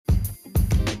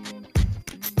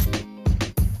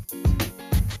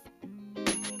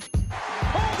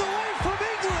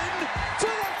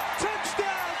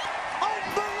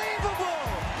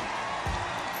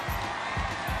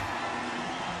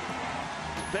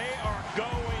They are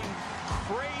going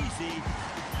crazy.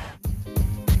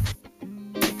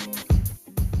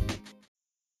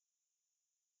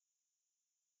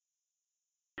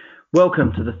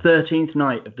 Welcome to the 13th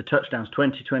night of the Touchdowns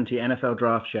 2020 NFL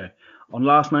Draft Show. On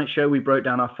last night's show, we broke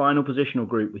down our final positional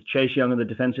group with Chase Young and the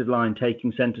defensive line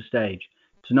taking centre stage.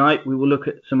 Tonight, we will look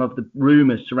at some of the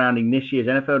rumours surrounding this year's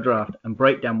NFL Draft and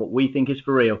break down what we think is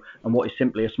for real and what is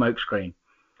simply a smokescreen.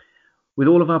 With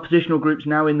all of our positional groups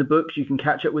now in the books, you can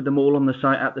catch up with them all on the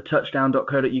site at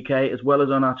thetouchdown.co.uk as well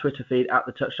as on our Twitter feed at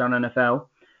thetouchdownNFL.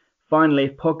 Finally,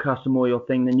 if podcasts are more your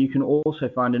thing, then you can also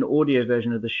find an audio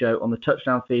version of the show on the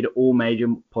Touchdown feed at all major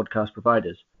podcast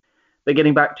providers. But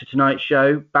getting back to tonight's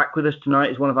show, back with us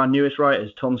tonight is one of our newest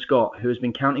writers, Tom Scott, who has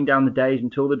been counting down the days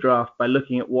until the draft by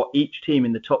looking at what each team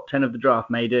in the top 10 of the draft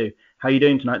may do. How are you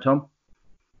doing tonight, Tom?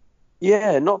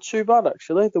 Yeah, not too bad,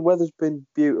 actually. The weather's been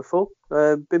beautiful.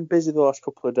 Been busy the last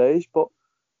couple of days, but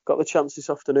got the chance this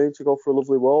afternoon to go for a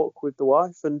lovely walk with the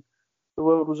wife, and the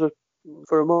world was,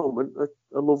 for a moment,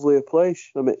 a lovelier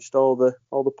place amidst all the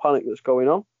panic that's going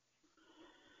on.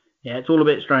 Yeah, it's all a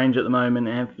bit strange at the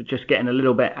moment. Just getting a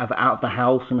little bit out of the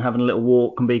house and having a little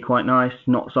walk can be quite nice.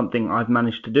 Not something I've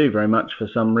managed to do very much for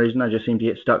some reason. I just seem to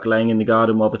get stuck laying in the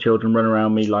garden while the children run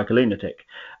around me like a lunatic.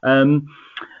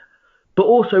 But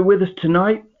also with us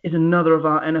tonight is another of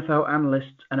our NFL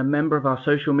analysts and a member of our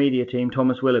social media team,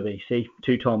 Thomas Willoughby. See,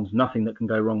 two Toms, nothing that can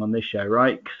go wrong on this show,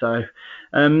 right? So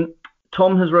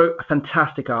Tom has wrote a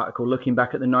fantastic article looking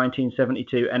back at the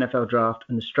 1972 NFL draft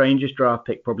and the strangest draft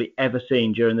pick probably ever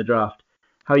seen during the draft.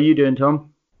 How are you doing,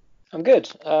 Tom? I'm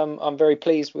good. I'm very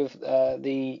pleased with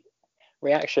the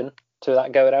reaction to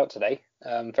that going out today.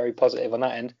 Very positive on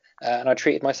that end. And I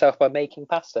treated myself by making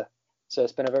pasta. So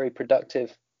it's been a very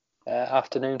productive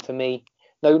afternoon for me.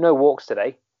 No walks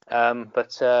today.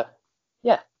 But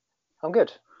yeah, I'm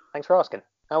good. Thanks for asking.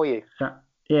 How are you?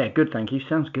 Yeah, good, thank you.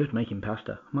 Sounds good, making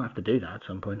pasta. I might have to do that at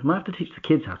some point. I might have to teach the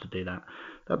kids how to do that.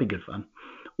 That'd be good fun.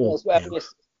 It's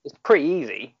pretty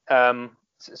easy.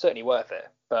 It's certainly worth it,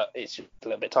 but it's just a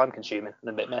little bit time consuming and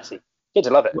a bit messy. Kids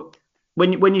love it.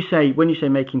 When you say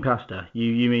making pasta,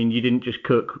 you mean you didn't just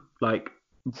cook like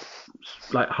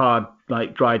hard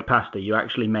dried pasta? You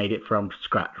actually made it from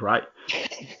scratch, right?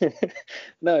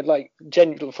 No, like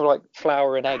genuinely from like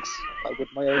flour and eggs, like with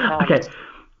my own hands. Okay,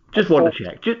 just want to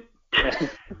check.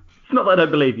 It's not that I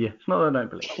don't believe you.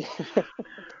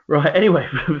 Right, anyway,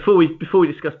 before we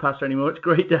discuss pasta anymore, it's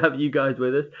great to have you guys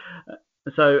with us.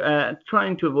 So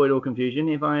trying to avoid all confusion,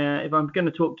 if I'm going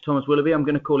to talk to Thomas Willoughby, I'm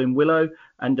going to call him Willow,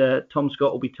 and Tom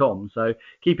Scott will be Tom. So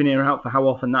keep an ear out for how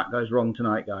often that goes wrong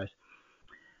tonight, guys.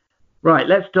 Right,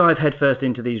 let's dive headfirst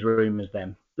into these rumours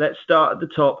then. Let's start at the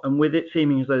top, and with it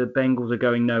seeming as though the Bengals are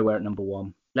going nowhere at number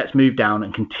one, let's move down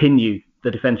and continue the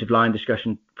defensive line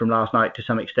discussion from last night to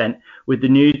some extent with the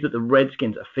news that the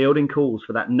Redskins are fielding calls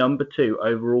for that number 2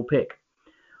 overall pick.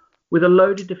 With a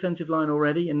loaded defensive line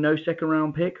already and no second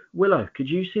round pick, Willow, could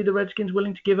you see the Redskins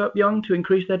willing to give up Young to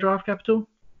increase their draft capital?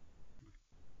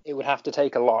 It would have to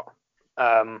take a lot.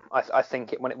 I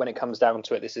think when it comes down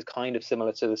to it, this is kind of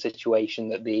similar to the situation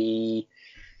that the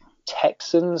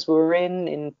Texans were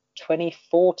in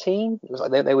 2014. It was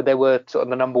like they were sort of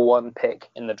the number 1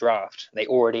 pick in the draft. They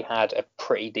already had a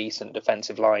pretty decent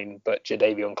defensive line, but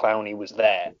Jadeveon Clowney was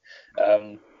there.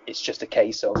 It's just a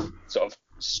case of sort of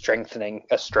strengthening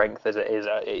a strength as it is.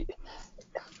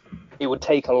 It would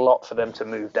take a lot for them to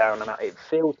move down, and it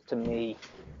feels to me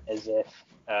as if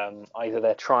either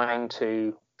they're trying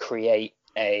to create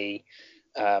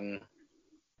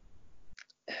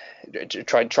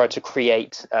try to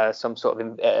create some sort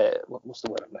of what's the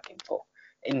word I'm looking for?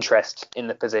 Interest in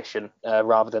the position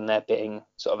rather than there being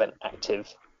sort of an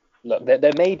active look.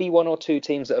 There may be 1 or 2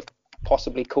 teams that have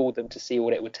possibly called them to see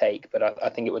what it would take, but I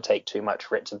think it would take too much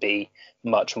for it to be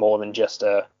much more than just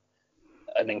an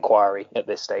inquiry at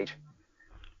this stage.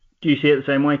 Do you see it the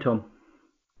same way, Tom?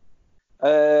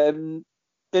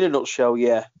 In a nutshell,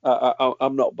 yeah.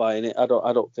 I'm not buying it. I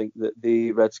don't think that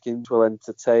the Redskins will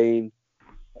entertain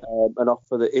an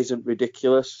offer that isn't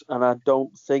ridiculous, and I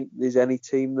don't think there's any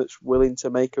team that's willing to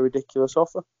make a ridiculous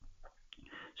offer.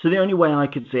 So the only way I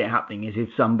could see it happening is if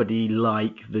somebody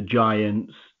like the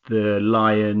Giants, the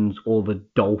Lions, or the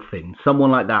Dolphins, someone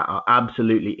like that, are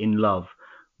absolutely in love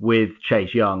with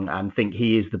Chase Young and think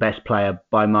he is the best player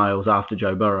by miles after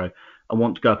Joe Burrow and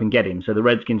want to go up and get him. So the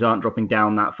Redskins aren't dropping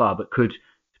down that far, but could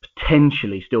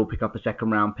potentially still pick up a second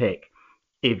round pick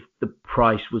if the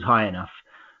price was high enough.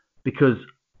 Because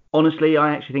honestly,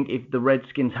 I actually think if the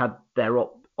Redskins had their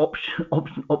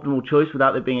optimal choice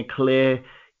without there being a clear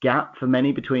gap for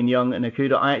many between Young and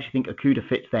Okudah, I actually think Okudah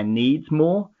fits their needs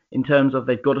more in terms of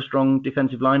they've got a strong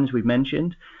defensive line, as we've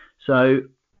mentioned. So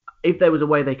if there was a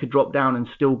way they could drop down and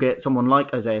still get someone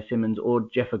like Isaiah Simmons or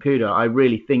Jeff Okudah, I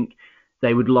really think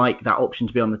they would like that option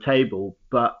to be on the table.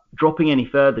 But dropping any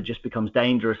further just becomes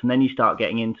dangerous, and then you start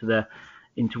getting into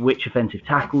which offensive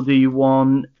tackle do you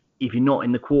want. If you're not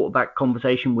in the quarterback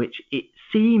conversation, which it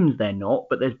seems they're not,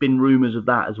 but there's been rumours of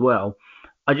that as well,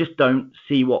 I just don't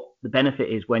see what the benefit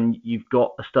is when you've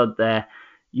got a stud there.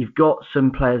 You've got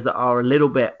some players that are a little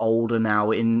bit older now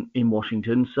in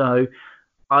Washington, so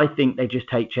I think they just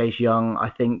take Chase Young. I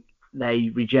think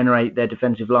they regenerate their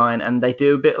defensive line, and they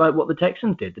do a bit like what the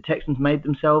Texans did. The Texans made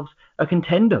themselves a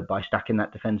contender by stacking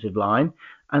that defensive line,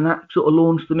 and that sort of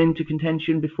launched them into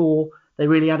contention before they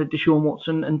really added Deshaun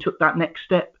Watson and took that next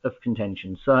step of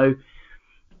contention. So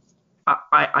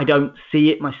I don't see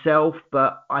it myself,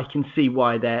 but I can see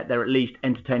why they're at least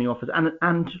entertaining offers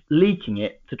and leaking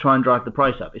it to try and drive the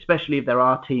price up, especially if there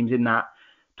are teams in that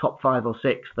top 5 or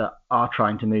 6 that are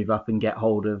trying to move up and get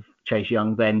hold of Chase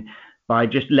Young. Then by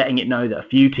just letting it know that a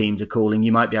few teams are calling,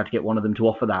 you might be able to get one of them to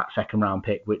offer that second round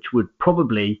pick, which would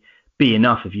probably be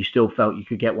enough if you still felt you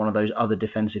could get one of those other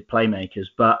defensive playmakers.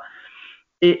 But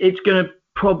it's going to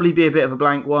probably be a bit of a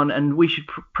blank one, and we should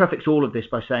prefix all of this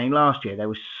by saying last year there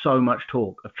was so much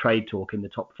talk of trade talk in the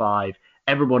top 5.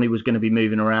 Everybody was going to be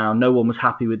moving around. No one was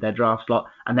happy with their draft slot,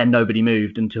 and then nobody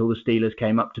moved until the Steelers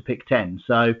came up to pick 10.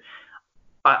 So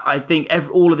I think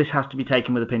all of this has to be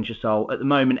taken with a pinch of salt. At the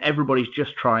moment, everybody's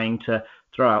just trying to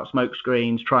throw out smoke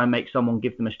screens, try and make someone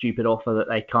give them a stupid offer that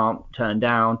they can't turn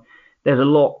down. There's a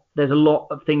lot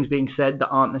of things being said that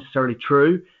aren't necessarily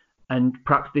true, and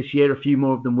perhaps this year a few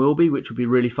more of them will be, which will be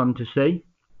really fun to see.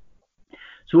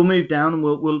 So we'll move down and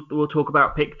we'll talk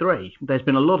about pick 3. There's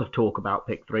been a lot of talk about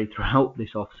pick 3 throughout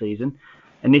this off-season.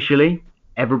 Initially,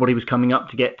 everybody was coming up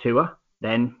to get Tua.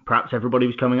 Then perhaps everybody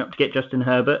was coming up to get Justin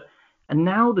Herbert. And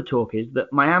now the talk is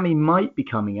that Miami might be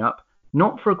coming up,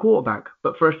 not for a quarterback,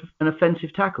 but for an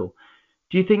offensive tackle.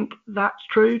 Do you think that's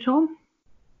true, Tom?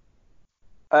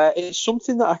 It's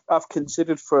something that I've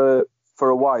considered for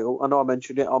a while. I know I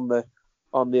mentioned it on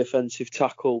the offensive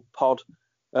tackle pod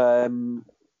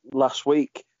last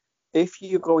week. If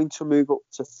you're going to move up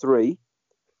to 3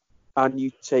 and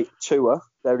you take Tua,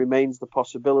 there remains the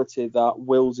possibility that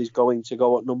Wills is going to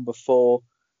go at number 4.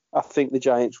 I think the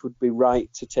Giants would be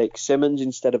right to take Simmons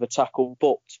instead of a tackle.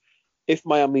 But if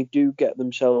Miami do get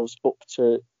themselves up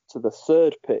to the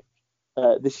 3rd pick,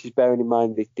 this is bearing in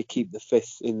mind they keep the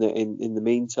 5th in the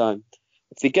meantime.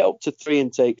 If they get up to 3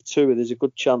 and take Tua, there's a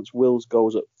good chance Wills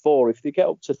goes at 4. If they get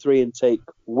up to 3 and take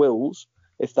Wills,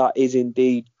 if that is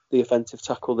indeed the offensive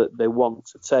tackle that they want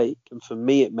to take, and for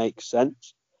me it makes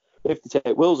sense. If they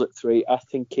take Wills at 3, I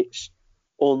think it's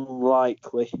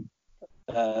unlikely.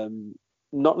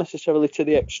 Not necessarily to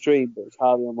the extreme, but it's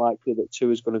highly unlikely that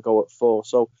 2 is going to go at 4.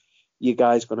 So your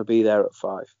guy's going to be there at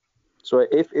 5. So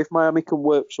if Miami can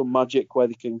work some magic where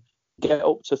they can get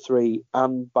up to 3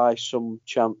 and by some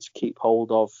chance keep hold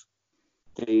of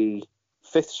the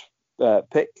 5th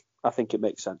pick, I think it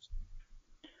makes sense.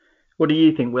 What do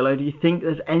you think, Willow? Do you think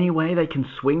there's any way they can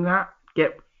swing that,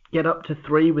 get up to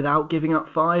 3 without giving up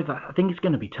 5? I think it's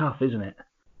going to be tough, isn't it?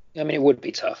 I mean, it would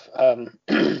be tough.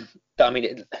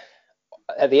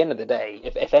 At the end of the day,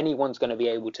 if anyone's going to be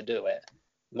able to do it,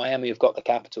 Miami have got the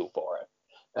capital for it.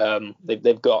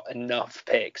 They've got enough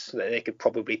picks that they could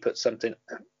probably put something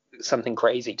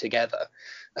crazy together.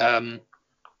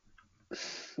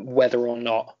 Whether or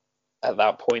not at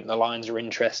that point the Lions are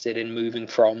interested in moving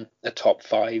from a top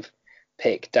 5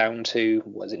 pick down to,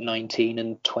 was it 19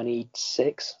 and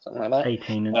 26, something like that?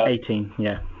 18,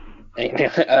 yeah.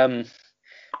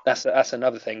 That's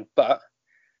another thing, but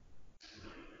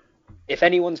if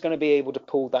anyone's going to be able to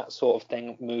pull that sort of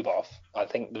thing, move off, I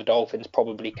think the Dolphins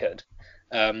probably could.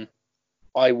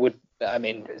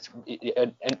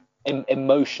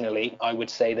 Emotionally, I would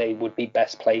say they would be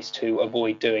best placed to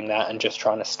avoid doing that and just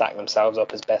trying to stack themselves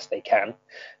up as best they can,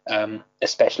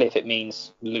 especially if it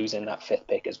means losing that 5th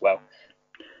pick as well.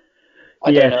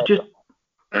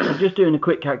 Just doing a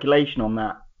quick calculation on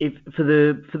that. If for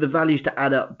the values to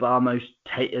add up, bar most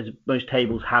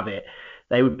tables have it,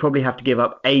 they would probably have to give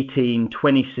up 18,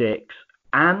 26,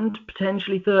 and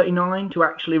potentially 39 to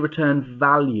actually return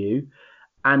value.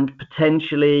 And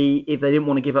potentially, if they didn't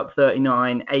want to give up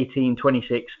 39, 18,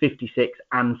 26, 56,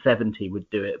 and 70 would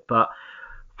do it. But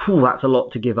that's a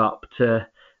lot to give up to.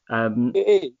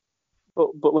 It is.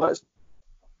 But let's.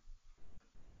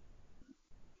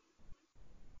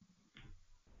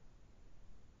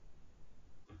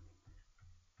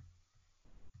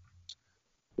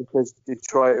 Because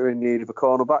Detroit are in need of a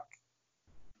cornerback.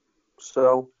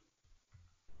 So,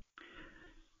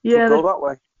 yeah, go that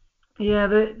way. Yeah,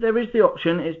 there is the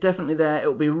option. It's definitely there.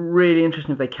 It'll be really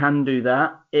interesting if they can do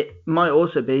that. It might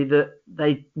also be that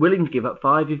they're willing to give up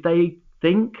 5 if they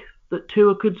think that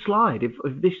Tua could slide. If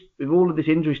all of this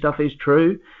injury stuff is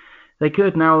true, they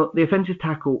could. Now, the offensive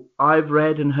tackle I've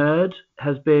read and heard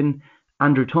has been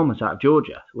Andrew Thomas out of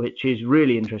Georgia, which is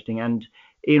really interesting. And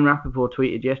Ian Rappaport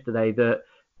tweeted yesterday that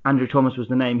Andrew Thomas was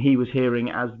the name he was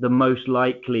hearing as the most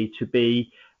likely to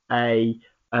be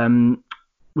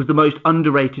was the most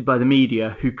underrated by the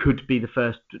media who could be the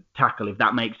first tackle, if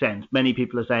that makes sense. Many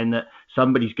people are saying that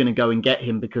somebody's going to go and get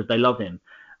him because they love him.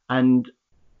 And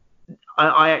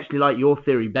I actually like your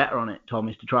theory better on it, Tom,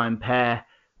 is to try and pair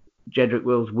Jedrick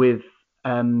Wills with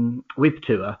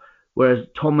Tua, whereas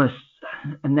Thomas,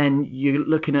 and then you're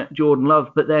looking at Jordan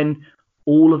Love, but then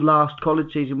all of last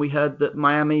college season we heard that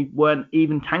Miami weren't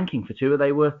even tanking for Tua,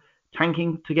 they were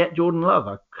tanking to get Jordan Love.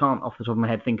 I can't off the top of my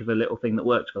head think of a little thing that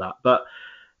works for that, but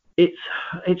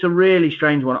it's a really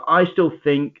strange one. I still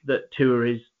think that Tua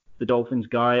is the Dolphins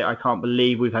guy. I can't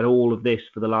believe we've had all of this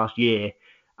for the last year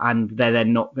and they're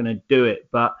then not going to do it.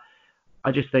 But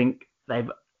I just think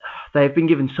they've been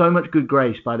given so much good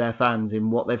grace by their fans in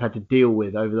what they've had to deal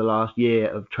with over the last year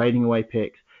of trading away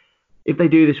picks. If they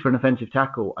do this for an offensive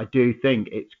tackle, I do think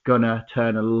it's going to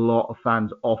turn a lot of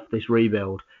fans off this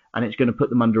rebuild and it's going to put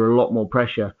them under a lot more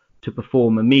pressure to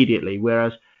perform immediately.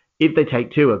 Whereas if they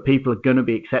take Tua, people are going to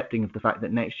be accepting of the fact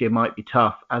that next year might be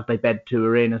tough as they bed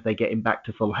Tua in, as they get him back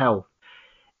to full health.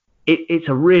 It's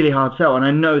a really hard sell, and I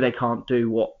know they can't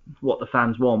do what the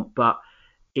fans want, but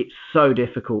it's so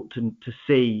difficult to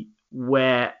see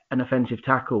where an offensive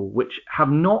tackle, which have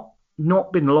not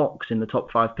been locks in the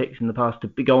top 5 picks in the past, to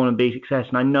go on and be success.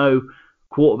 And I know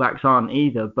quarterbacks aren't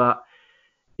either, but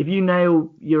if you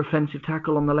nail your offensive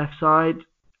tackle on the left side,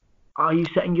 are you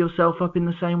setting yourself up in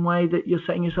the same way that you're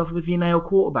setting yourself up if you nail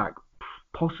quarterback?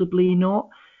 Possibly not.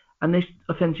 And this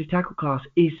offensive tackle class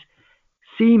is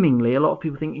seemingly, a lot of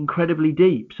people think, incredibly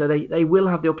deep. So they will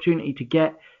have the opportunity to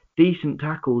get decent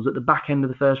tackles at the back end of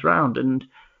the first round. And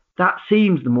that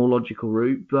seems the more logical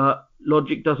route, but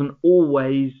logic doesn't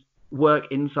always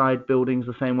work inside buildings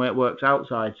the same way it works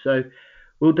outside. So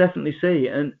we'll definitely see.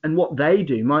 And what they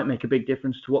do might make a big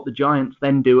difference to what the Giants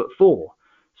then do at 4.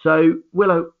 So,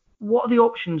 Willow, what are the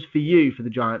options for you for the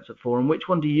Giants at 4, and which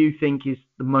one do you think is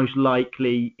the most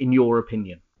likely in your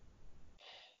opinion?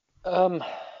 I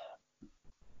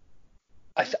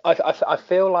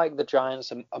feel like the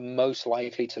Giants are most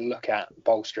likely to look at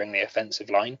bolstering the offensive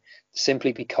line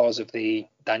simply because of the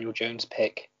Daniel Jones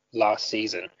pick last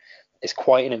season. It's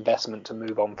quite an investment to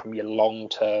move on from your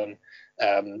long-term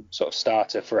sort of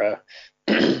starter for a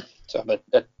sort of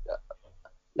a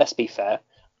let's be fair,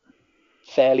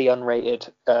 fairly unrated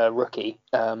rookie.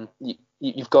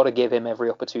 You've got to give him every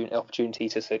opportunity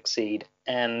to succeed.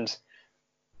 And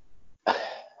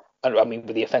I mean,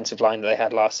 with the offensive line that they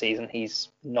had last season, he's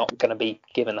not going to be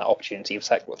given that opportunity. He was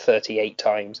sacked 38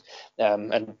 times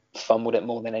and fumbled it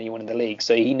more than anyone in the league.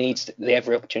 So he needs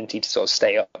every opportunity to sort of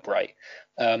stay upright.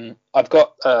 I've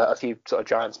got a few sort of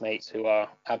Giants mates who are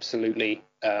absolutely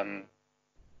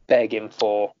begging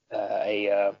for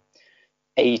anyone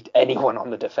on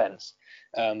the defense.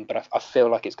 But I feel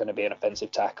like it's going to be an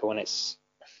offensive tackle, and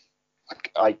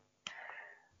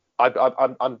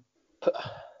I'm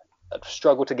I'd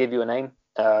struggle to give you a name,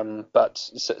 but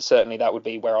certainly that would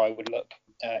be where I would look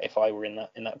if I were in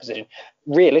that position.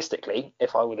 Realistically,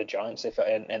 if I were the Giants, and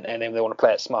they want to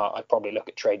play it smart, I'd probably look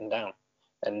at trading down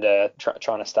and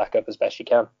trying to stack up as best you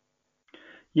can.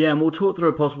 Yeah, and we'll talk through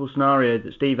a possible scenario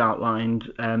that Steve outlined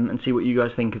and see what you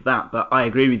guys think of that. But I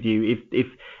agree with you. If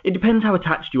it depends how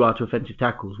attached you are to offensive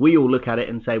tackles. We all look at it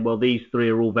and say, well, these 3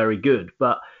 are all very good,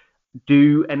 but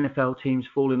do NFL teams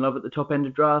fall in love at the top end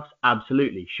of drafts?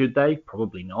 Absolutely. Should they?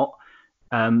 Probably not.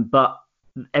 But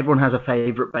everyone has a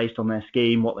favourite based on their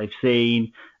scheme, what they've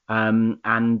seen, and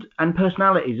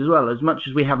personalities as well. As much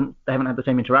as they haven't had the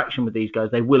same interaction with these guys,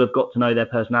 they will have got to know their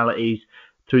personalities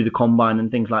through the combine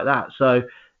and things like that. So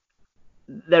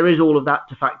there is all of that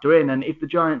to factor in. And if the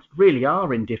Giants really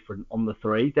are indifferent on the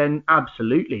 3, then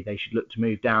absolutely they should look to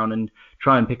move down and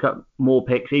try and pick up more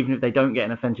picks, even if they don't get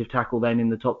an offensive tackle then in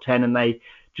the top 10 and they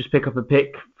just pick up a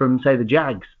pick from, say, the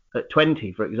Jags at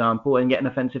 20, for example, and get an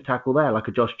offensive tackle there, like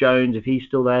a Josh Jones, if he's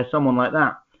still there, someone like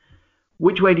that.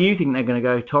 Which way do you think they're going to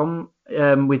go, Tom,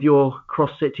 with your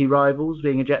cross-city rivals,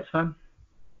 being a Jets fan?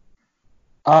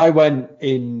 I went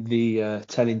in the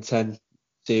 10 in 10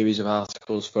 series of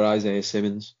articles for Isaiah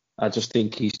Simmons. I just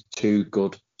think he's too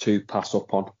good to pass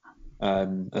up on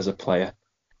as a player.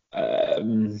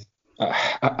 I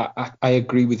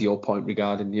agree with your point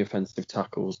regarding the offensive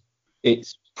tackles.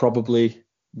 It's probably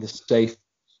the safe,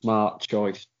 smart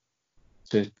choice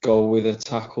to go with a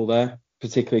tackle there,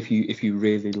 particularly if you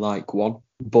really like one.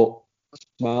 But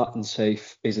smart and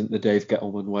safe isn't the Dave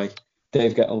Gettleman way.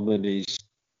 Dave Gettleman is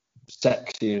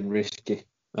sexy and risky,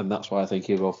 and that's why I think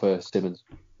he'll go for Simmons.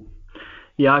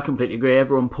 Yeah, I completely agree.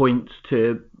 Everybody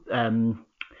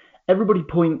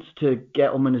points to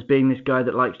Gettleman as being this guy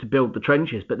that likes to build the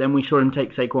trenches, but then we saw him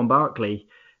take Saquon Barkley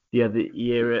the other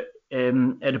year at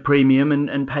a premium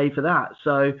and pay for that.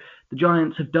 So the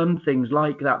Giants have done things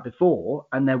like that before,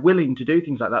 and they're willing to do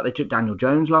things like that. They took Daniel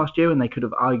Jones last year, and they could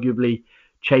have arguably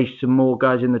chased some more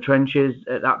guys in the trenches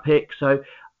at that pick. So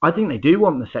I think they do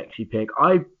want the sexy pick.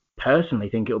 I personally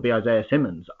think it'll be Isaiah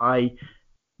Simmons. I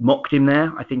mocked him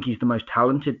there. I think he's the most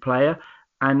talented player,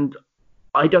 and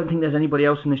I don't think there's anybody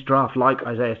else in this draft like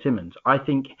Isaiah Simmons. I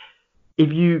think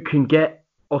if you can get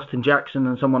Austin Jackson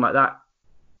and someone like that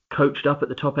coached up at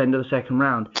the top end of the second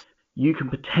round, you can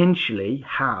potentially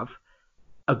have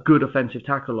a good offensive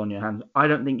tackle on your hands. I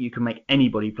don't think you can make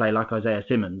anybody play like Isaiah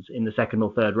Simmons in the second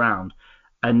or third round.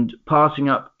 And passing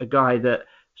up a guy that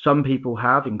some people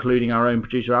have, including our own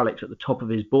producer Alex, at the top of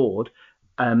his board,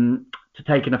 to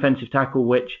take an offensive tackle,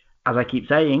 which, as I keep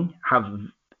saying,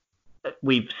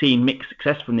 we've seen mixed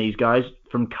success from these guys,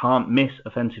 from can't miss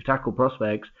offensive tackle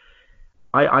prospects.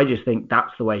 I just think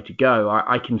that's the way to go.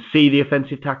 I can see the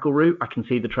offensive tackle route. I can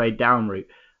see the trade down route.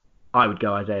 I would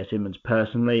go Isaiah Simmons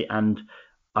personally, and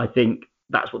I think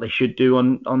that's what they should do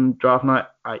on draft night.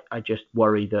 I just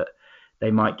worry that they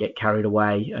might get carried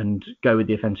away and go with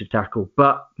the offensive tackle.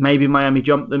 But maybe Miami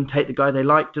jump them, take the guy they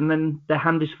liked, and then their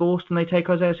hand is forced and they take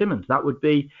Isaiah Simmons. That would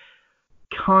be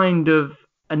kind of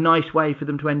a nice way for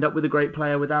them to end up with a great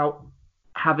player without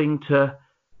having to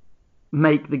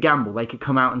make the gamble. They could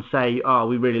come out and say, oh,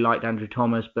 we really liked Andrew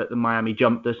Thomas, but the Miami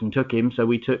jumped us and took him, so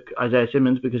we took Isaiah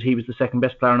Simmons because he was the second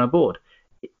best player on our board.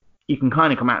 You can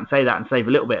kind of come out and say that and save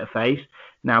a little bit of face.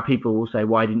 Now people will say,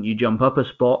 why didn't you jump up a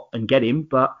spot and get him?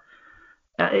 But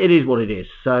it is what it is.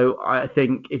 So I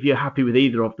think if you're happy with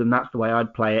either of them, that's the way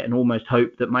I'd play it, and almost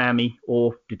hope that Miami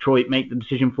or Detroit make the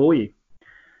decision for you.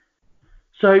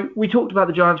 So we talked about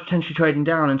the Giants potentially trading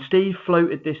down, and Steve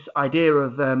floated this idea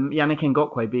of Yannick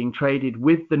Ngakoue being traded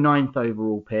with the 9th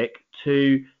overall pick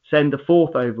to send the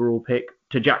 4th overall pick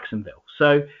to Jacksonville.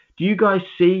 So do you guys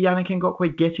see Yannick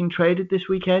Ngakoue getting traded this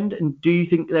weekend? And do you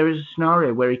think there is a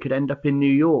scenario where he could end up in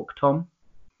New York, Tom?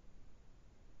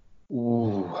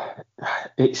 Ooh,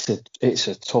 it's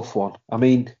a tough one. I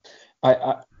mean,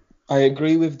 I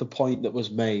agree with the point that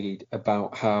was made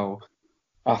about how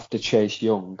after Chase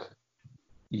Young,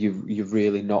 you're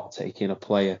really not taking a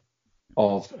player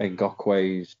of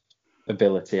Ngakoue's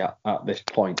ability at this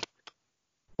point.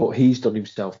 But he's done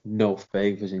himself no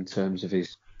favours in terms of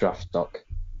his draft stock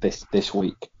this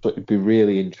week. So it'd be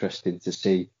really interesting to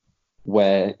see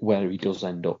where he does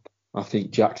end up. I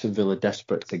think Jacksonville are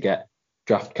desperate to get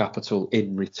draft capital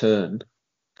in return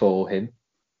for him.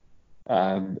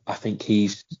 I think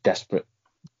he's desperate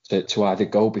to either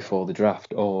go before the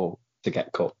draft or to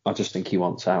get cut. I just think he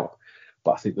wants out.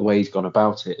 But I think the way he's gone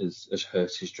about it has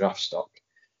hurt his draft stock,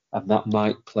 and that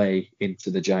might play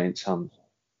into the Giants' hands.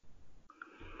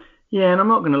 Yeah, and I'm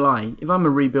not going to lie. If I'm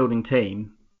a rebuilding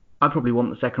team, I probably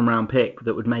want the second round pick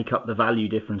that would make up the value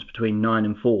difference between 9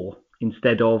 and 4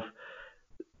 instead of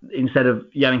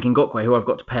Yannick Ngakoue, who I've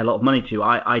got to pay a lot of money to.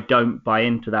 I don't buy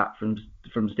into that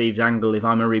from Steve's angle. If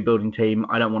I'm a rebuilding team,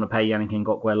 I don't want to pay Yannick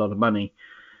Ngakoue a lot of money.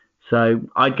 So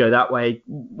I'd go that way.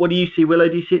 What do you see, Willow?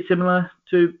 Do you see it similar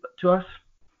to us?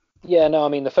 Yeah, no, I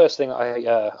mean, the first thing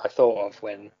I thought of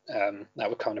when that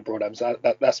was kind of brought up is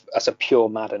that's a pure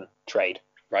Madden trade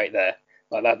right there.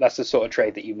 Like that's the sort of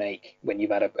trade that you make when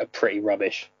you've had a pretty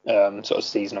rubbish sort of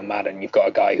season on Madden. You've got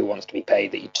a guy who wants to be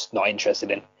paid that you're just not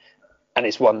interested in, and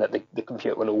it's one that the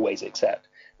computer will always accept.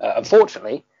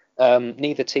 Unfortunately,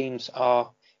 neither teams are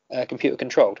computer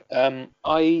controlled.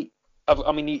 I've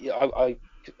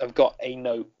got a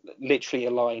note, literally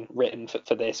a line written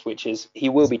for this, which is he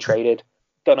will be traded.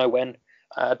 Don't know when.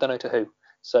 Don't know to who.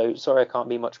 So sorry, I can't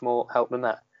be much more help than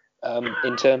that.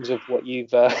 In terms of what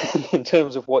you've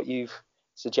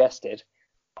suggested,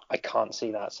 I can't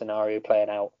see that scenario playing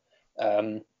out.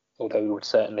 Although it would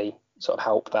certainly sort of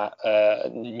help that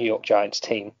New York Giants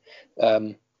team.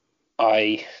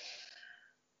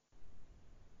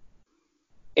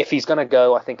 If he's going to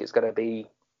go, I think it's going to be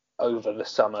over the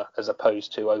summer as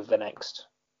opposed to over the next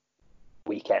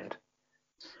weekend.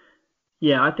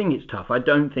 Yeah, I think it's tough. I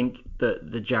don't think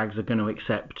that the Jags are going to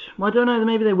accept... Well, I don't know.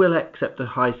 Maybe they will accept a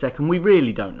high second. We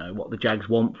really don't know what the Jags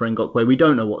want for Ngakoue. We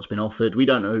don't know what's been offered. We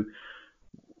don't know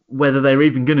whether they're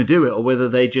even going to do it or whether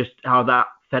they just are that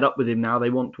fed up with him now. They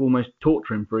want to almost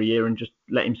torture him for a year and just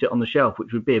let him sit on the shelf,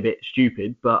 which would be a bit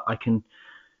stupid. But I can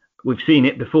we've seen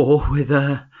it before with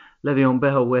Le'Veon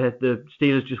Bell, where the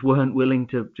Steelers just weren't willing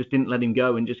to, just didn't let him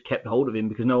go and just kept hold of him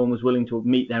because no one was willing to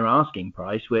meet their asking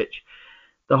price, which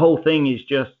the whole thing is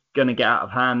just going to get out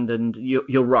of hand. And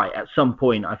you're right. At some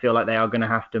point, I feel like they are going to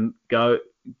have to go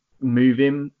move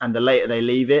him. And the later they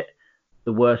leave it,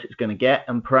 the worse it's going to get.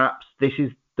 And perhaps this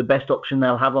is the best option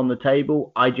they'll have on the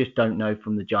table. I just don't know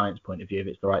from the Giants' point of view if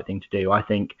it's the right thing to do. I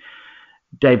think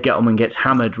Dave Gettleman gets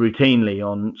hammered routinely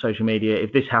on social media.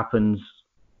 If this happens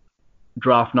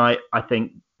draft night, I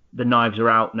think the knives are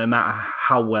out no matter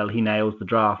how well he nails the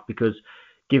draft, because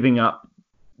giving up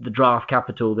the draft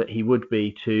capital that he would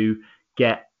be to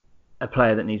get a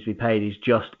player that needs to be paid is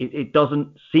just, it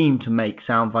doesn't seem to make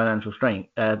sound financial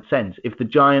sense. If the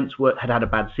Giants had a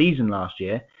bad season last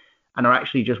year and are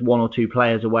actually just one or two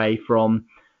players away from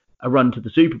a run to the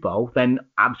Super Bowl, then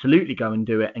absolutely go and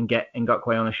do it and get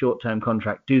Ngakoue on a short-term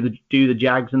contract. Do the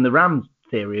Jags and the Rams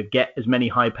theory of get as many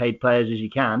high-paid players as you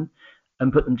can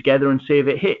and put them together and see if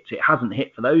it hits. It hasn't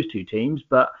hit for those two teams,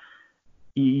 but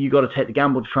you got to take the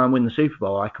gamble to try and win the Super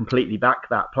Bowl. I completely back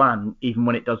that plan, even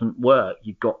when it doesn't work.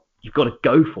 You've got to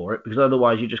go for it, because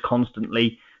otherwise you're just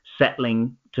constantly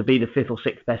settling to be the fifth or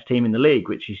sixth best team in the league,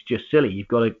 which is just silly. You've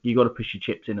got to push your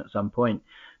chips in at some point.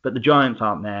 But the Giants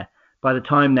aren't there. By the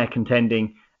time they're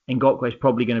contending, Ngakoue is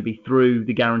probably going to be through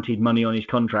the guaranteed money on his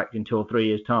contract in 2 or 3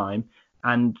 years' time,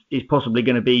 and is possibly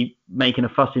going to be making a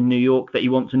fuss in New York that he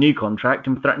wants a new contract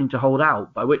and threatening to hold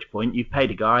out, by which point you've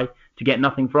paid a guy to get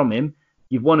nothing from him.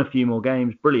 You've won a few more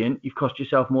games, brilliant. You've cost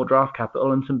yourself more draft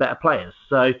capital and some better players.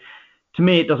 So to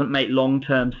me, it doesn't make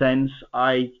long-term sense.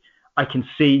 I can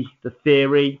see the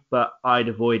theory, but I'd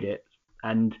avoid it.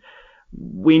 And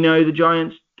we know the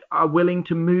Giants are willing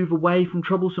to move away from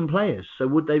troublesome players. So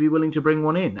would they be willing to bring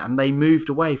one in? And they moved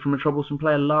away from a troublesome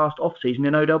player last off-season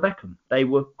in Odell Beckham. They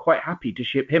were quite happy to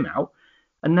ship him out.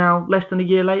 And now, less than a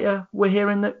year later, we're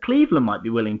hearing that Cleveland might be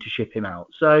willing to ship him out.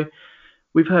 So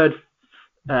we've heard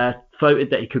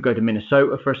floated that he could go to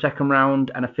Minnesota for a second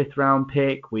round and a fifth round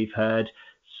pick. We've heard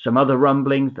some other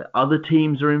rumblings that other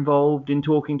teams are involved in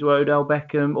talking to Odell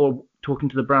Beckham or talking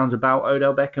to the Browns about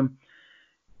Odell Beckham.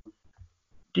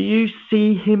 Do you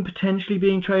see him potentially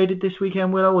being traded this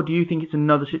weekend, Willow, or do you think it's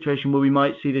another situation where we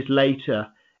might see this later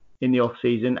in the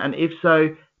off-season? And if so,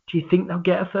 do you think they'll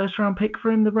get a first-round pick for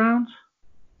him, the Browns?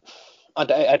 I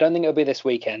don't think it'll be this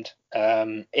weekend.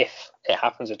 If it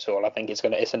happens at all, I think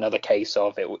it's another case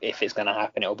of it. If it's going to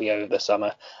happen, it'll be over the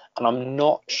summer. And I'm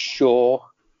not sure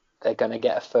they're going to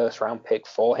get a first-round pick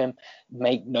for him.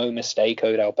 Make no mistake,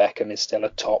 Odell Beckham is still a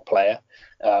top player.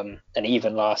 And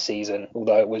even last season,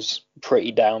 although it was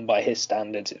pretty down by his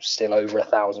standards, it was still over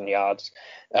 1,000 yards.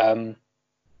 I'm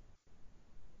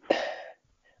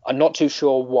not too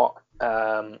sure what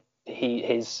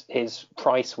his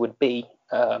price would be,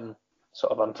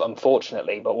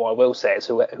 unfortunately. But what I will say is,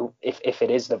 if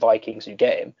it is the Vikings who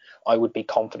get him, I would be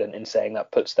confident in saying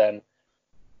that puts them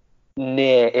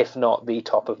near, if not the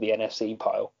top of the NFC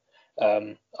pile.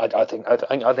 I think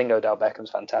Odell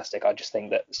Beckham's fantastic. I just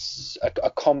think that a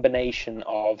combination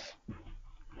of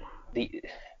the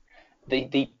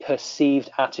perceived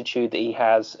attitude that he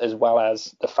has, as well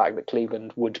as the fact that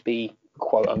Cleveland would be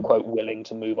quote unquote willing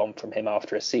to move on from him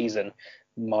after a season,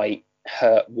 might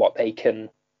hurt what they can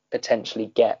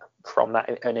potentially get from that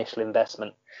initial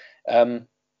investment.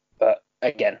 But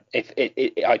again,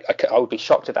 I would be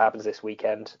shocked if it happens this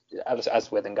weekend.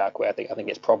 As with Ngakoue, I think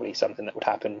it's probably something that would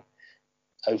happen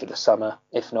over the summer,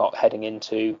 if not heading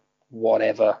into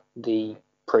whatever the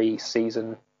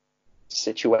pre-season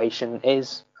situation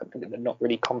is. I think they're not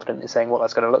really confident in saying what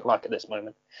that's going to look like at this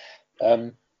moment.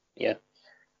 Yeah.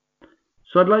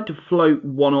 So I'd like to float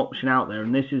one option out there,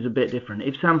 and this is a bit different.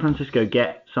 If San Francisco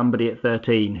get somebody at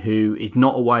 13 who is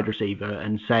not a wide receiver,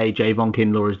 and say Javon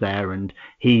Kinlaw is there and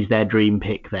he's their dream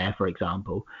pick there, for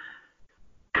example,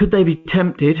 could they be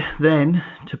tempted then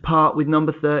to part with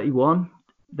number 31?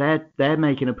 They're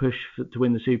making a push to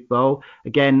win the Super Bowl.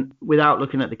 Again, without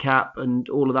looking at the cap and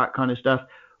all of that kind of stuff,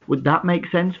 would that make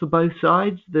sense for both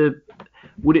sides?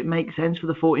 Would it make sense for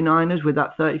the 49ers with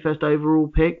that 31st overall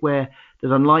pick, where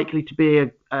there's unlikely to be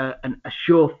a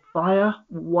surefire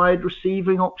wide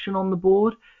receiving option on the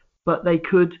board, but they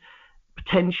could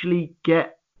potentially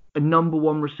get a number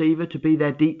one receiver to be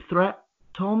their deep threat?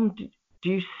 Tom, do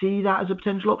you see that as a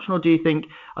potential option, or do you think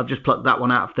I've just plucked that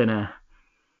one out of thin air?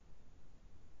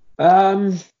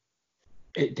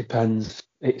 It depends.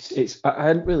 I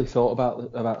hadn't really thought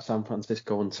about San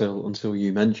Francisco until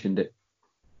you mentioned it.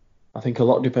 I think a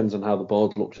lot depends on how the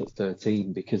board looks at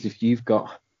 13, because if you've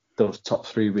got those top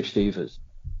three receivers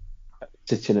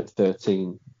sitting at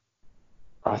 13,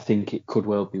 I think it could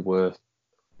well be worth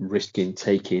risking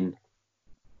taking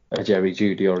a Jerry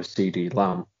Jeudy or a CD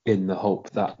Lamb in the hope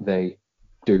that they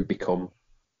do become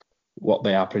what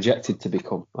they are projected to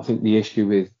become. I think the issue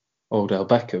with Odell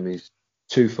Beckham is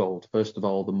twofold. First of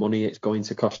all, the money it's going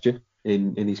to cost you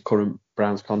in his current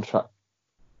Browns contract.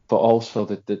 But also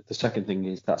the second thing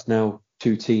is that's now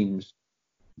two teams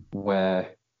where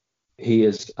he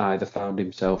has either found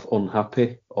himself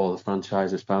unhappy or the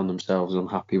franchise has found themselves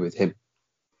unhappy with him.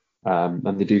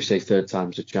 And they do say third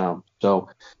time's a charm. So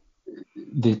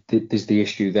there's the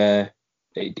issue there.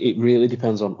 It really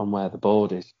depends on where the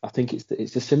board is. I think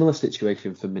it's a similar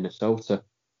situation for Minnesota.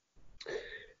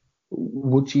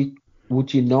 Would you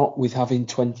not, with having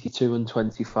 22 and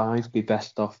 25, be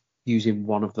best off using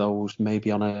one of those,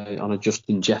 maybe on a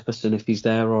Justin Jefferson if he's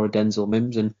there, or a Denzel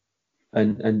Mims, and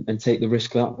take the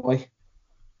risk that way?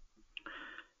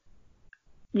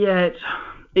 Yeah,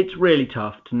 it's really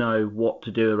tough to know what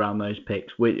to do around those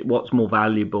picks. What's more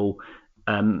valuable,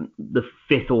 the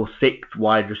fifth or sixth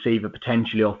wide receiver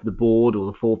potentially off the board,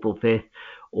 or the fourth or fifth,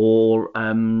 or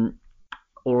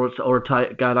a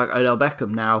tight guy like Odell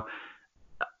Beckham. Now,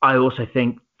 I also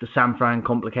think the San Fran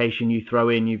complication you throw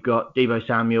in, you've got Deebo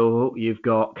Samuel, you've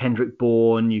got Kendrick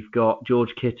Bourne, you've got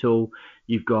George Kittle,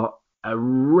 you've got a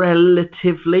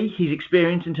relatively, he's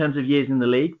experienced in terms of years in the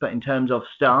league, but in terms of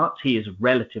starts, he is a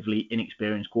relatively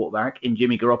inexperienced quarterback in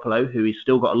Jimmy Garoppolo, who has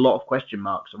still got a lot of question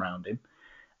marks around him.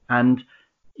 And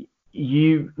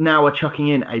you now are chucking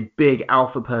in a big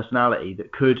alpha personality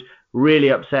that could really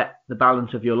upset the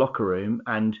balance of your locker room.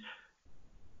 And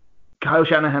Kyle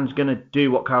Shanahan's going to do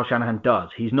what Kyle Shanahan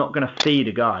does. He's not going to feed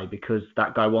a guy because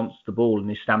that guy wants the ball and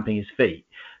is stamping his feet.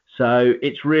 So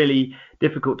it's really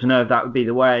difficult to know if that would be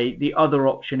the way. The other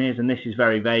option is, and this is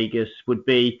very Vegas, would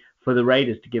be for the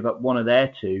Raiders to give up one of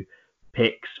their two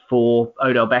picks for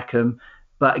Odell Beckham.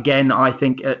 But again, I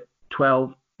think at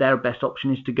 12, their best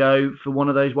option is to go for one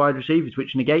of those wide receivers,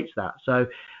 which negates that. So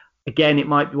again, it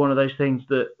might be one of those things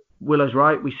that Willow's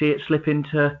right. We see it slip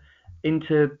into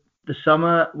the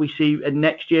summer. We see a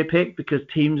next year pick because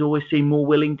teams always seem more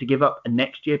willing to give up a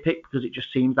next year pick because it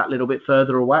just seems that little bit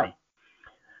further away.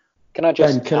 Can I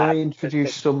just? Ben, can I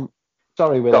introduce some?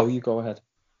 Sorry, Willow, you go ahead.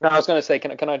 No, I was going to say,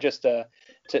 can I just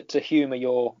to humour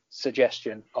your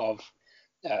suggestion of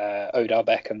Odell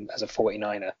Beckham as a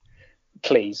 49er,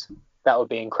 please? That would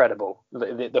be incredible.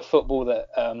 The football that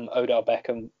Odell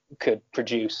Beckham could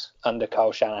produce under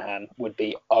Kyle Shanahan would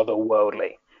be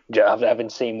otherworldly. Having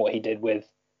seen what he did with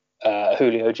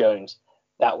Julio Jones,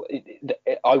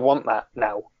 I want that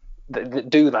now.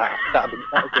 Do that. That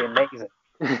would be amazing.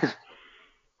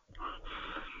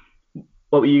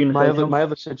 What were you going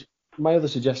to say? My other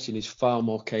suggestion is far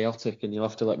more chaotic, and you'll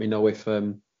have to let me know if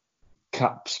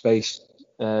cap space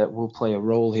will play a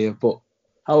role here. But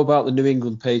how about the New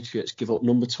England Patriots give up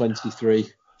number 23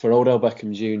 for Odell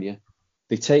Beckham Jr.?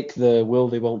 They take the will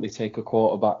they won't they take a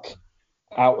quarterback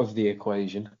out of the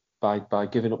equation by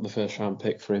giving up the first round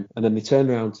pick for him, and then they turn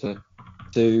around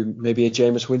to maybe a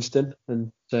Jameis Winston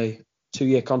and say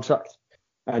 2-year contract,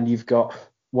 and you've got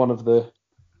one of the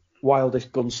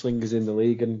wildest gunslingers in the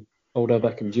league and Odell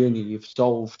Beckham Jr. You've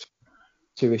solved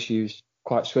two issues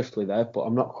quite swiftly there, but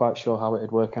I'm not quite sure how it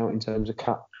would work out in terms of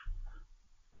cap.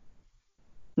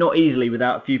 Not easily,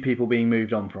 without a few people being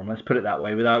moved on from. Let's put it that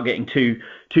way. Without getting too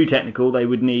technical, they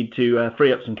would need to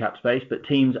free up some cap space, but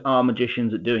teams are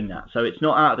magicians at doing that. So it's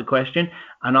not out of the question.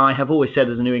 And I have always said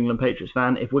as a New England Patriots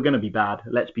fan, if we're going to be bad,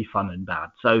 let's be fun and bad.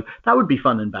 So that would be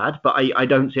fun and bad, but I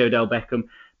don't see Odell Beckham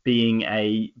being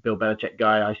a Bill Belichick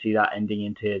guy. I see that ending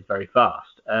in tears very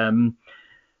fast. So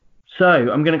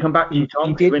I'm going to come back to you,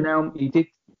 Tom. He did.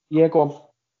 Yeah, go on.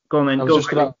 Go on then. I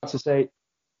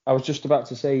was just about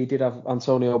to say he did have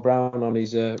Antonio Brown on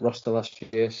his roster last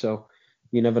year, so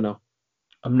you never know.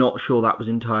 I'm not sure that was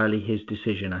entirely his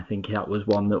decision. I think that was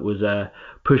one that was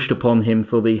pushed upon him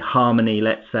for the harmony,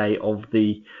 let's say, of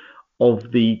the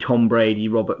Tom Brady,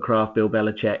 Robert Kraft, Bill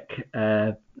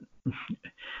Belichick.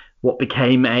 What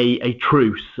became a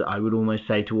truce, I would almost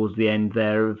say, towards the end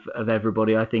there of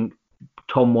everybody. I think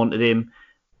Tom wanted him,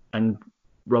 and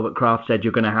Robert Kraft said,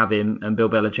 you're going to have him, and Bill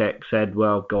Belichick said,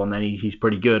 well, go on then, he's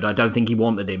pretty good. I don't think he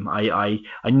wanted him. I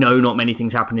know not many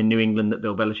things happen in New England that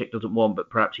Bill Belichick doesn't want, but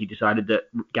perhaps he decided that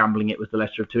gambling it was the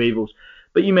lesser of two evils.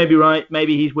 But you may be right.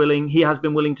 Maybe he has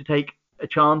been willing to take a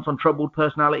chance on troubled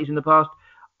personalities in the past.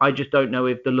 I just don't know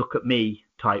if the look at me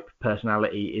type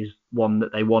personality is one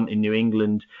that they want in New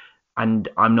England, and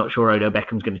I'm not sure Odell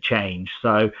Beckham's going to change.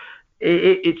 So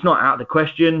it's not out of the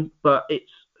question, but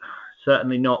it's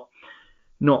certainly not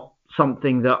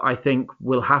something that I think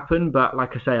will happen. But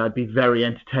like I say, I'd be very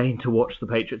entertained to watch the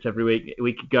Patriots every week.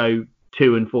 We could go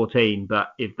 2 and 14,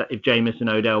 but if Jameis and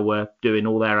Odell were doing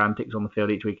all their antics on the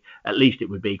field each week, at least it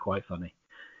would be quite funny.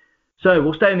 So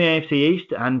we'll stay in the AFC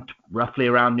East and roughly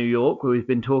around New York, where we've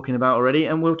been talking about already,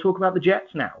 and we'll talk about the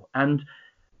Jets now. And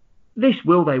this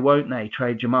will they, won't they,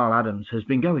 trade Jamal Adams has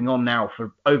been going on now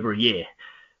for over a year.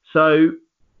 So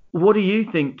what do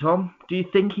you think, Tom? Do you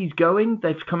think he's going?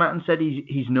 They've come out and said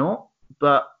he's not,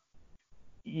 but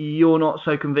you're not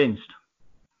so convinced.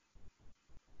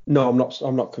 No,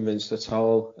 I'm not convinced at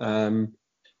all.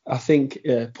 I think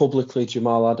publicly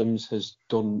Jamal Adams has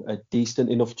done a decent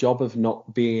enough job of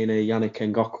not being a Yannick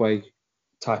Ngakoue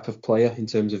type of player in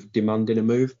terms of demanding a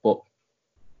move, but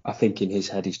I think in his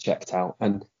head he's checked out.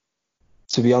 And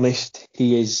to be honest,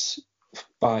 he is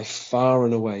by far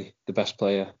and away the best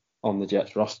player on the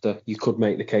Jets roster. You could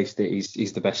make the case that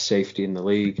he's the best safety in the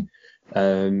league.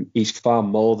 He's far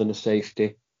more than a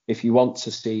safety. If you want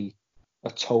to see a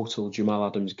total Jamal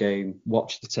Adams game,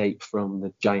 watch the tape from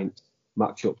the Giants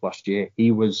matchup last year.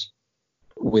 He was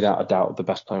without a doubt the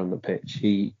best player on the pitch.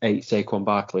 He ate Saquon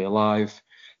Barkley alive.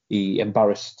 He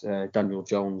embarrassed Daniel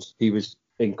Jones. He was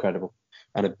incredible.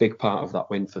 And a big part of that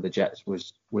win for the Jets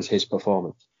was his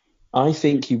performance. I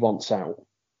think he wants out,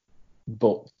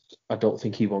 but I don't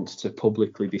think he wants to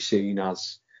publicly be seen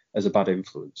as a bad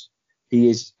influence. He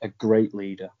is a great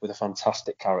leader with a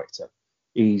fantastic character.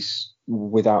 He's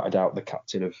without a doubt the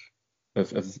captain of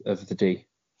the D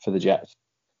for the Jets.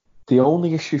 The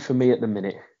only issue for me at the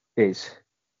minute is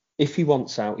if he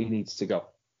wants out, he needs to go.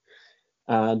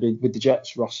 And with the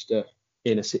Jets roster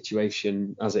in a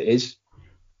situation as it is,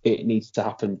 it needs to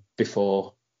happen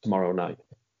before tomorrow night.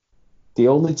 The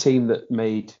only team that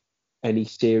made any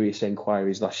serious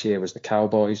inquiries last year was the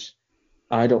Cowboys.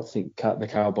 I don't think the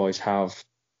Cowboys have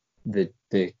the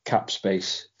cap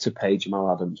space to pay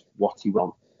Jamal Adams what he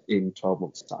wants in 12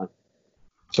 months' time.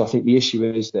 So I think the issue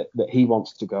is that he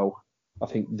wants to go. I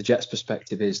think the Jets'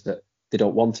 perspective is that they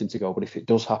don't want him to go, but if it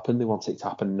does happen, they want it to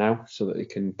happen now so that they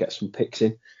can get some picks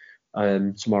in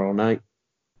tomorrow night.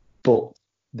 But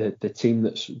the team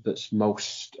that's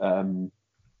most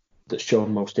that's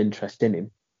shown most interest in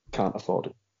him can't afford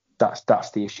it.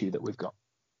 That's the issue that we've got.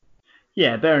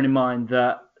 Yeah, bearing in mind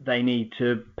that they need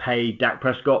to pay Dak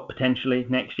Prescott potentially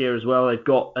next year as well. They've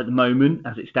got, at the moment,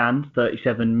 as it stands,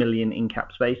 $37 million in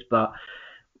cap space. But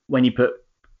when you put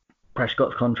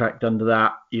Prescott's contract under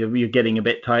that, you're getting a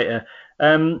bit tighter.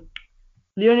 The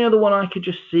only other one I could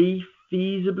just see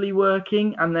feasibly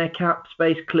working, and their cap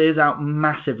space clears out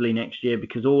massively next year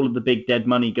because all of the big dead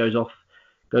money goes off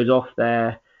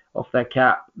their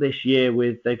cap this year.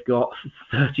 They've got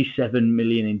 37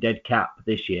 million in dead cap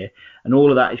this year, and all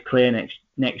of that is clear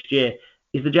next year,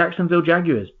 is the Jacksonville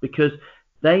Jaguars, because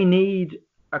they need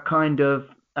a kind of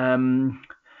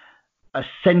a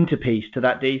centerpiece to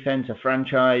that defense, a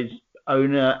franchise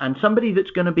owner, and somebody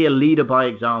that's going to be a leader by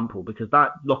example, because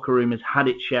that locker room has had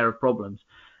its share of problems.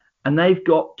 And they've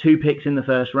got 2 picks in the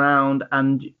first round,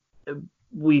 and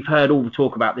we've heard all the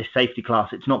talk about this safety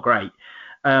class. It's not great.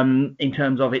 In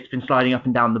terms of it's been sliding up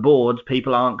and down the boards,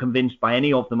 people aren't convinced by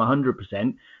any of them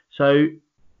 100%. So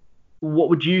what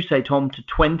would you say, Tom, to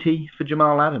 20 for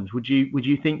Jamal Adams? Would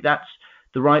you think that's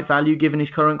the right value given his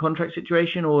current contract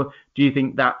situation, or do you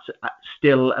think that's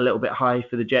still a little bit high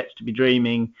for the Jets to be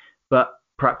dreaming, but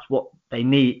perhaps what they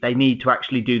need to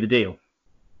actually do the deal?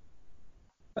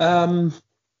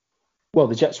 Well,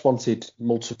 the Jets wanted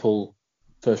multiple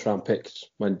first-round picks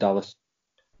when Dallas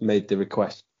made the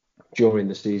request during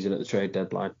the season at the trade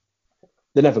deadline.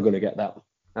 They're never going to get that.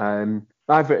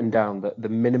 I've written down that the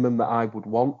minimum that I would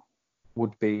want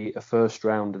would be a first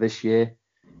round this year,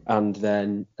 and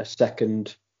then a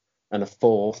second and a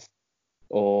fourth,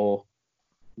 or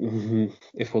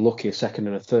if we're lucky, a second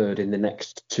and a third in the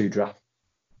next 2 drafts.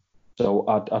 So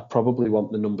I'd probably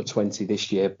want the number 20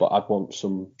 this year, but I'd want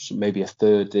some maybe a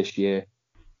third this year,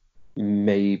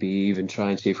 maybe even try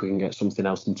and see if we can get something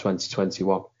else in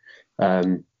 2021.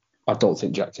 I don't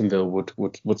think Jacksonville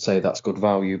would say that's good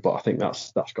value, but I think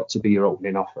that's got to be your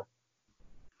opening offer.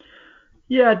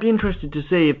 Yeah, I'd be interested to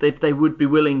see if they would be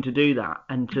willing to do that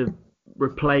and to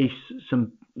replace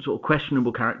some sort of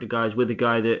questionable character guys with a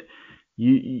guy that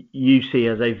you see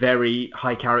as a very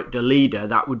high character leader.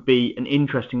 That would be an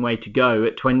interesting way to go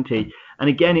at 20. And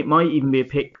again, it might even be a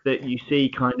pick that you see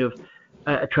kind of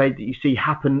a trade that you see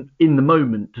happen in the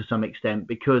moment to some extent,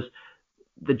 because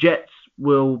the Jets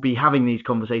will be having these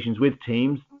conversations with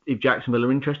teams. If Jacksonville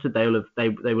are interested, they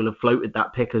will have floated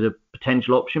that pick as a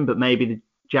potential option, but maybe the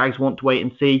Jags want to wait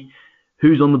and see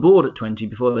who's on the board at 20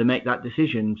 before they make that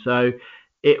decision. So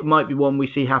it might be one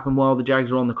we see happen while the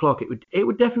Jags are on the clock. It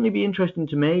would definitely be interesting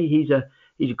to me. He's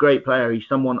he's a great player. He's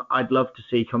someone I'd love to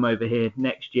see come over here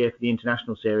next year for the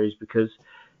international series, because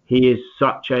he is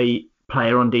such a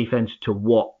player on defense to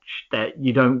watch that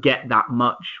you don't get that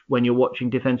much when you're watching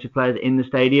defensive players in the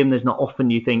stadium. There's not often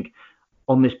you think,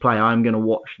 on this play, I'm going to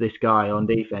watch this guy on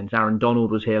defense. Aaron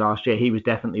Donald was here last year. He was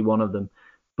definitely one of them.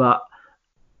 But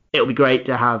it'll be great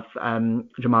to have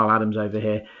Jamal Adams over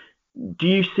here. Do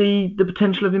you see the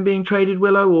potential of him being traded,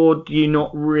 Willow, or do you not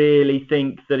really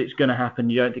think that it's going to happen?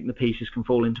 You don't think the pieces can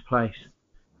fall into place?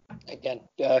 Again,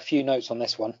 a few notes on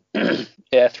this one.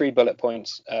 Yeah, 3 bullet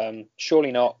points.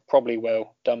 Surely not, probably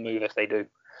will. Dumb move if they do.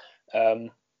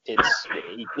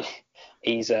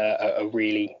 He's a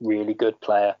really, really good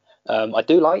player. I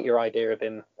do like your idea of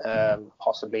him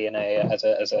possibly as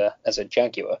a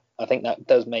Jaguar. I think that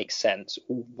does make sense.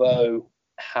 Although,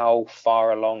 how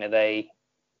far along are they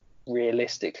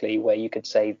realistically where you could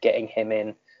say getting him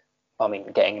in? I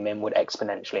mean, getting him in would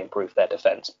exponentially improve their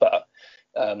defense, but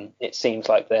it seems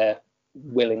like they're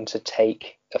willing to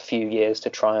take a few years to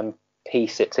try and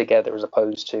piece it together as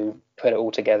opposed to put it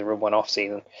all together in one off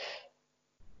season.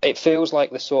 It feels like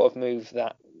the sort of move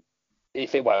that it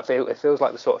feels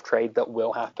like the sort of trade that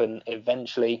will happen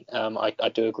eventually. I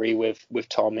do agree with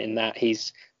Tom in that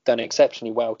he's done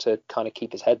exceptionally well to kind of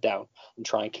keep his head down and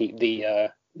try and keep the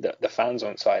fans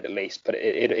on side at least. But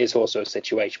it is also a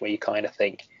situation where you kind of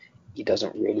think he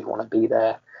doesn't really want to be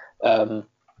there.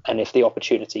 And if the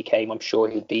opportunity came, I'm sure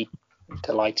he'd be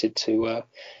delighted to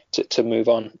move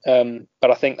on.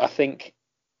 But I think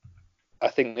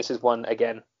this is one,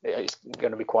 again, it's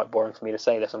going to be quite boring for me to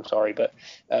say this, I'm sorry, but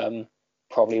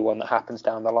probably one that happens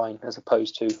down the line as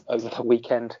opposed to over the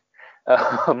weekend,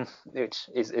 which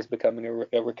is becoming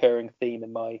a recurring theme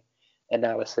in my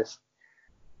analysis.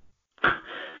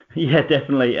 Yeah,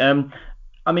 definitely.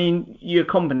 I mean, you're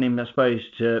comparing him, I suppose,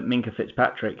 to Minkah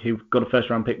Fitzpatrick, who got a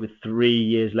first-round pick with 3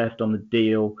 years left on the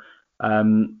deal,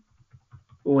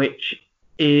 which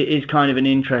is kind of an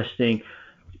interesting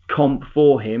comp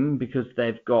for him because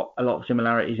they've got a lot of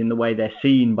similarities in the way they're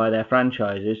seen by their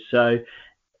franchises. So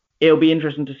it'll be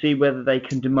interesting to see whether they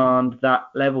can demand that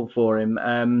level for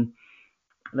him.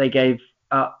 They gave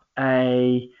up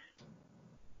a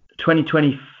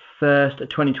 2021, a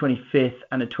 2025th,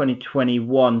 and a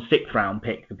 2021 sixth-round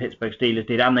pick, the Pittsburgh Steelers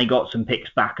did, and they got some picks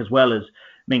back as well as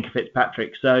Minkah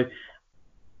Fitzpatrick. So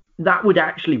that would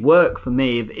actually work for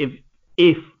me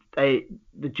if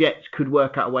the Jets could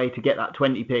work out a way to get that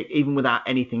 20 pick, even without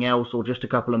anything else or just a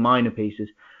couple of minor pieces.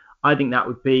 I think that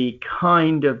would be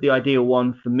kind of the ideal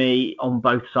one for me on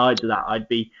both sides of that. I'd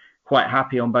be quite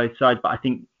happy on both sides, but I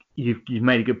think you've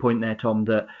made a good point there, Tom,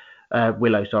 that that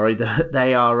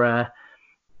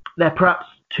they're perhaps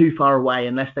too far away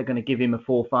unless they're going to give him a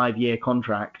 4 or 5 year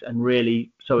contract and really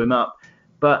sew him up.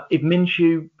 But if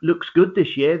Minshew looks good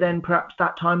this year, then perhaps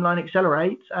that timeline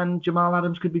accelerates and Jamal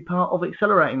Adams could be part of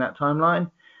accelerating that timeline.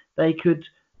 They could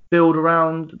build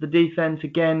around the defense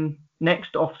again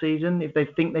next off-season if they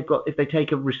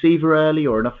take a receiver early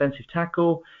or an offensive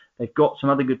tackle. They've got some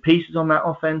other good pieces on that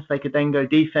offense. They could then go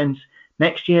defense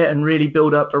next year and really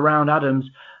build up around Adams.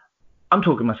 I'm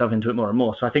talking myself into it more and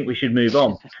more, so I think we should move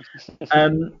on.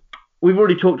 We've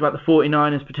already talked about the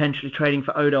 49ers potentially trading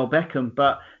for Odell Beckham,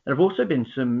 but there have also been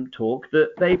some talk that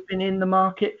they've been in the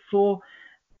market for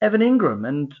Evan Ingram.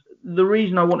 And the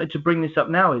reason I wanted to bring this up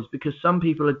now is because some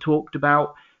people had talked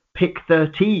about pick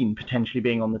 13 potentially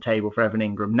being on the table for Evan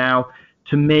Ingram. Now,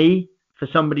 to me, for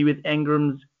somebody with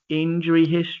Ingram's injury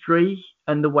history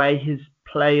and the way his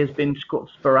play has been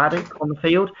sporadic on the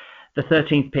field, the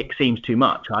 13th pick seems too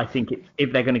much. I think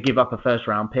if they're going to give up a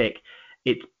first-round pick,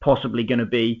 it's possibly going to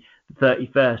be the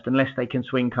 31st, unless they can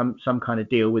swing some kind of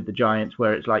deal with the Giants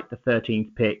where it's like the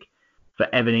 13th pick for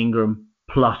Evan Ingram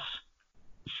plus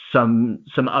some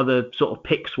other sort of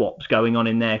pick swaps going on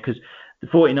in there, because the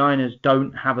 49ers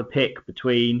don't have a pick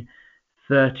between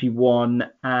 31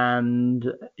 and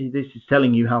this is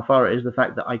telling you how far it is, the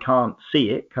fact that I can't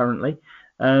see it currently.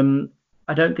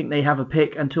 I don't think they have a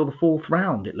pick until the 4th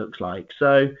round, it looks like.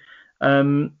 So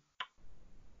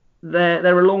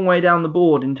they're a long way down the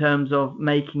board in terms of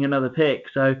making another pick.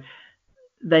 So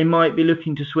they might be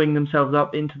looking to swing themselves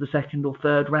up into the 2nd or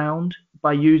 3rd round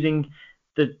by using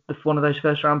one of those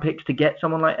first-round picks to get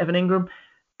someone like Evan Ingram.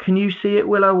 Can you see it,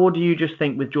 Willow, or do you just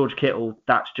think with George Kittle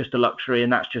that's just a luxury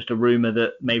and that's just a rumour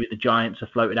that maybe the Giants have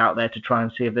floated out there to try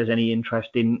and see if there's any interest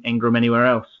in Ingram anywhere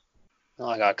else?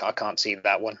 I can't see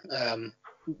that one.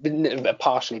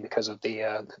 Partially because of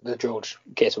the George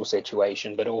Kittle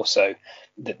situation, but also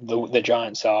the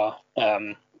Giants are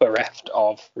bereft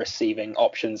of receiving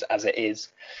options as it is.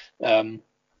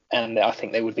 and I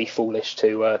think they would be foolish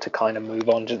to kind of move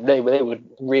on. They would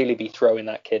really be throwing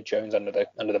that kid Jones under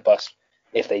the bus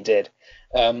if they did.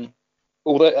 Although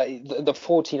the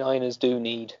 49ers do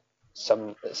need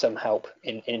some help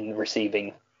in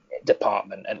receiving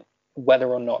department, and whether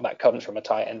or not that comes from a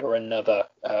tight end or another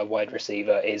wide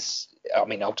receiver is, I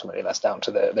mean, ultimately that's down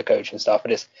to the coaching staff.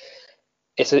 But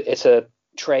it's a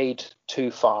trade too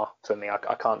far for me.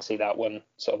 I can't see that one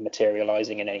sort of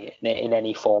materializing in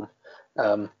any form.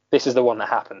 This is the one that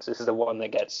happens. This is the one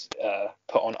that gets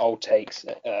put on old takes,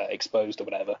 exposed or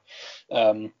whatever.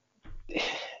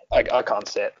 I can't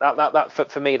see it. That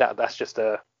for me that's just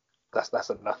that's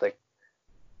a nothing.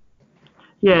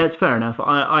 Yeah, it's fair enough.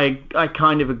 I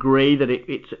kind of agree that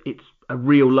it's a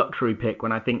real luxury pick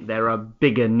when I think there are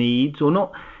bigger needs, or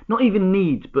not even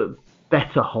needs, but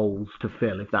better holes to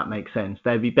fill, if that makes sense.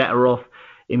 They'd be better off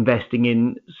investing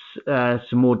in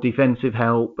some more defensive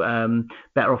help,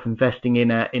 better off investing in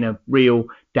a real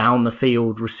down the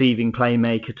field receiving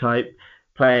playmaker type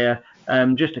player.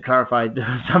 Just to clarify, the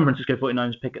San Francisco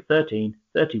 49ers pick at 13,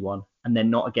 31, and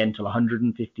then not again till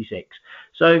 156.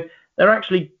 So they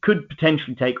actually could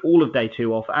potentially take all of day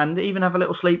 2 off and even have a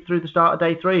little sleep through the start of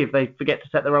day 3 if they forget to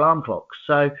set their alarm clocks.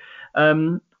 So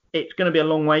it's going to be a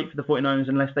long wait for the 49ers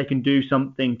unless they can do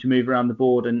something to move around the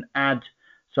board and add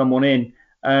someone in.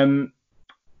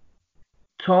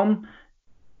 Tom,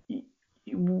 do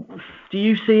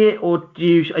you see it, or are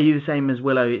you the same as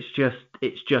Willow? It's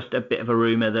just a bit of a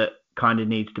rumour that kind of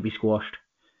needs to be squashed.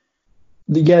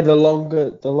 Yeah, the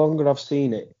longer I've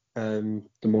seen it,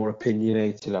 the more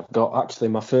opinionated I've got. Actually,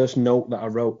 my first note that I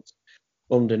wrote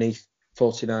underneath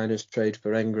 49ers trade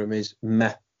for Engram is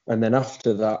meh, and then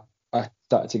after that I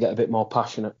started to get a bit more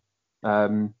passionate.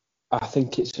 I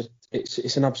think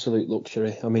it's an absolute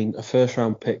luxury. I mean, a first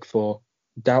round pick for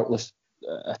doubtless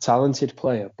a talented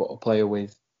player, but a player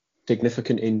with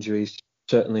significant injuries,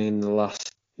 certainly in the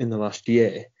last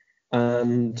year.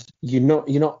 And you're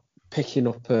not picking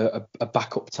up a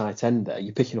backup tight end there.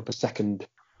 You're picking up a second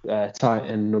tight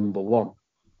end number 1,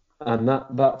 and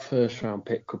that first round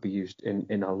pick could be used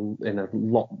in a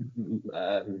lot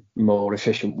more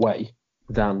efficient way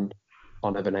than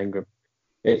on Evan Engram.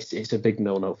 It's a big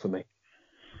no for me.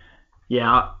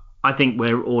 Yeah, I think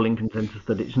we're all in consensus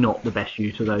that it's not the best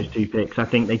use of those 2 picks. I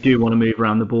think they do want to move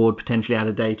around the board, potentially add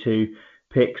a day 2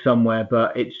 pick somewhere,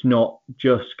 but it's just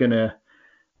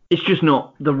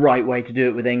not the right way to do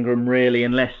it with Engram, really,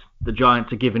 unless the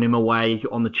Giants are giving him away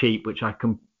on the cheap, which I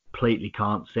completely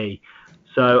can't see.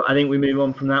 So I think we move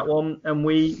on from that one, and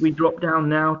we drop down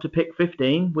now to pick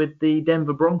 15 with the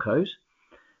Denver Broncos.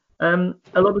 A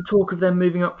lot of talk of them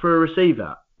moving up for a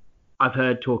receiver. I've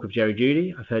heard talk of Jerry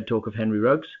Jeudy. I've heard talk of Henry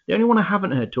Ruggs. The only one I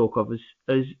haven't heard talk of is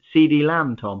CeeDee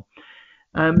Lamb, Tom.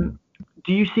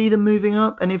 Do you see them moving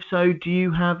up? And if so, do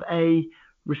you have a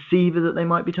receiver that they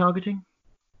might be targeting?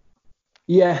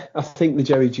 Yeah, I think the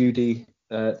Jerry Jeudy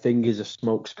thing is a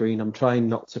smokescreen. I'm trying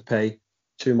not to pay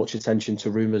too much attention to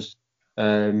rumours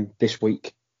this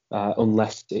week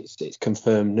unless it's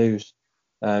confirmed news.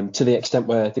 To the extent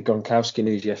where the Gronkowski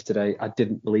news yesterday, I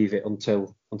didn't believe it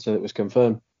until it was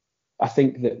confirmed. I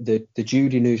think that the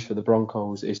Jeudy news for the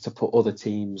Broncos is to put other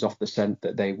teams off the scent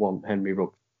that they want Henry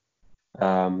Ruggs.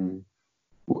 From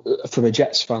a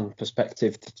Jets fan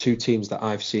perspective, the 2 teams that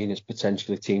I've seen as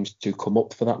potentially teams to come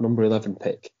up for that number 11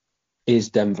 pick is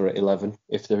Denver at 11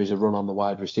 if there is a run on the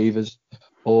wide receivers,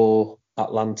 or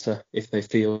Atlanta if they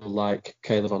feel like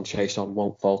Caleb Chase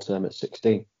won't fall to them at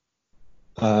 16.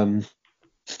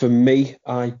 For me,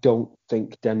 I don't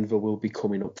think Denver will be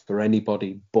coming up for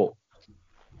anybody but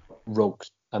Ruggs,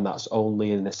 and that's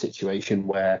only in a situation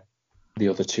where the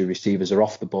other 2 receivers are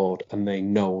off the board and they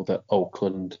know that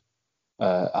Oakland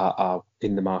are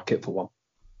in the market for one.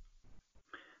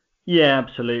 Yeah,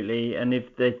 absolutely. And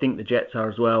if they think the Jets are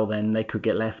as well, then they could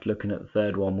get left looking at the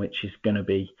third one, which is going to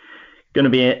be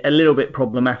a little bit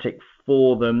problematic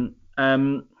for them.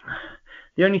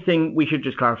 The only thing we should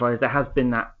just clarify is there has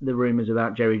been the rumours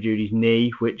about Jerry Jeudy's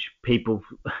knee, which people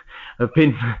have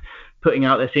been putting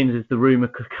out there since as the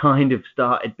rumour kind of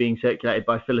started being circulated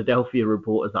by Philadelphia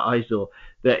reporters that I saw,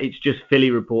 that it's just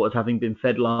Philly reporters having been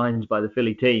fed lines by the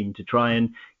Philly team to try and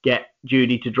get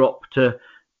Jeudy to drop to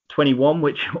 21,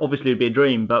 which obviously would be a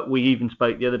dream. But we even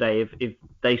spoke the other day, if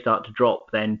they start to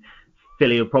drop, then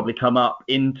Philly will probably come up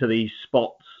into these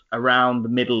spots around the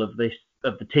middle of the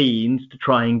teens to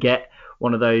try and get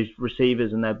one of those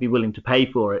receivers, and they'd be willing to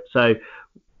pay for it. So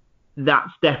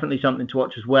that's definitely something to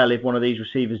watch as well. If one of these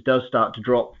receivers does start to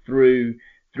drop through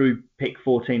pick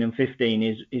 14 and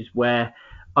 15 is where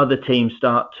other teams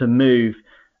start to move.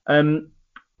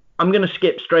 I'm going to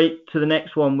skip straight to the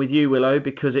next one with you, Willow,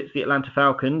 because it's the Atlanta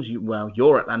Falcons.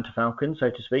 Your Atlanta Falcons,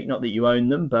 so to speak. Not that you own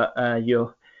them, but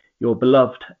your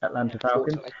beloved Atlanta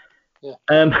Falcons.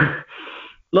 Yeah.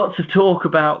 Lots of talk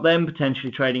about them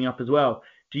potentially trading up as well.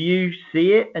 Do you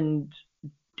see it, and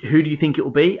who do you think it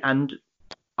will be? And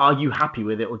are you happy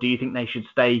with it, or do you think they should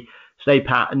stay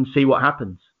pat and see what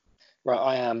happens? Right,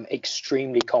 I am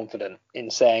extremely confident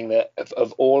in saying that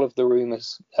of all of the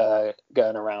rumours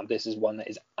going around, this is one that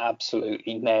is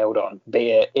absolutely nailed on.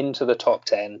 Be it into the top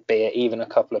 10, be it even a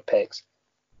couple of picks.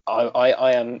 I'm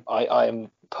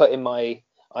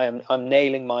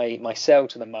nailing my sail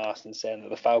to the mast and saying that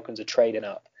the Falcons are trading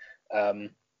up, and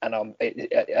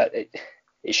it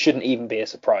shouldn't even be a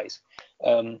surprise.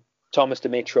 Thomas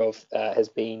Dimitrov has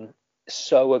been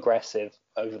so aggressive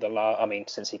over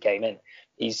since he came in.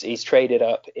 He's traded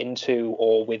up into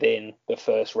or within the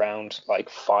first round like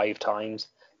 5 times.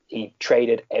 He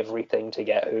traded everything to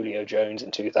get Julio Jones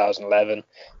in 2011.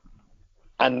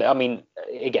 And I mean,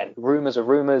 again, rumors are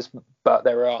rumors, but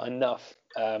there are enough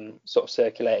sort of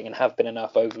circulating and have been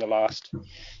enough over the last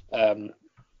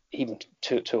even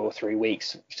two or 3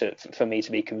 weeks for me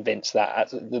to be convinced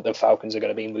that the Falcons are going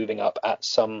to be moving up at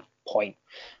some point.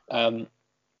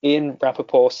 Ian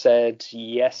Rappaport said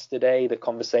yesterday that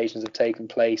conversations have taken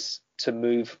place to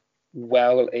move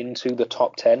well into the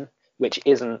top 10, which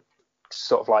isn't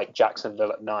sort of like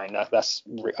Jacksonville at 9.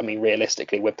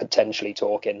 Realistically, we're potentially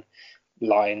talking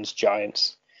Lions,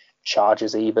 Giants,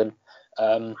 Chargers even.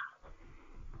 And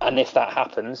if that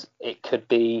happens, it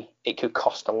could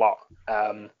cost a lot.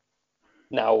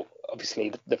 Now,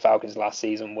 obviously, the Falcons last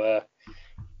season were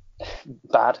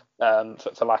bad,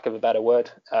 for lack of a better word,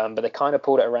 but they kind of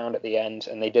pulled it around at the end,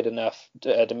 and they did enough.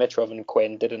 Dimitrov and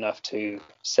Quinn did enough to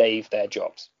save their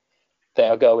jobs. They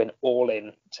are going all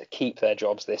in to keep their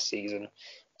jobs this season,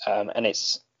 and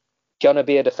it's gonna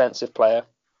be a defensive player.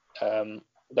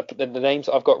 The names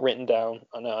I've got written down,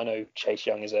 I know Chase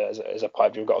Young is a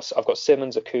pipe dream. I've got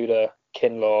Simmons, Okudah,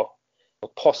 Kinlaw, or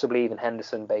possibly even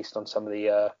Henderson, based on some of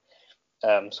the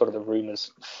sort of the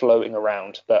rumours floating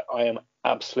around. But I am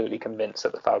absolutely convinced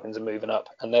that the Falcons are moving up,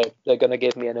 and they're going to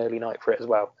give me an early night for it as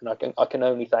well, and I can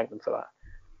only thank them for that.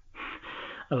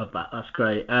 I love that. That's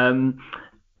great.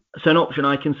 So an option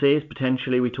I can see is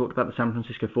potentially, we talked about the San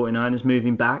Francisco 49ers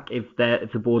moving back if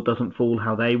the board doesn't fall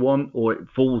how they want, or it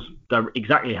falls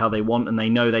exactly how they want, and they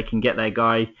know they can get their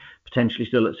guy potentially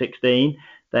still at 16.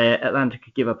 Atlanta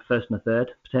could give up a first and a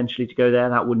third potentially to go there.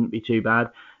 That wouldn't be too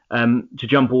bad. To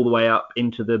jump all the way up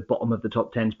into the bottom of the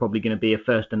top 10 is probably going to be a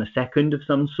first and a second of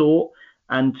some sort.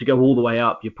 And to go all the way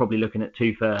up, you're probably looking at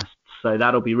 2 firsts. So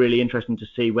that'll be really interesting to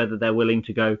see whether they're willing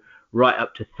to go right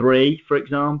up to 3, for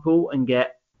example, and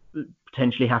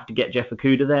potentially have to get Jeff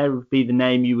Okudah there. Would be the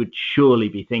name you would surely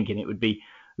be thinking. It would be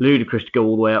ludicrous to go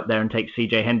all the way up there and take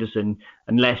CJ Henderson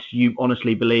unless you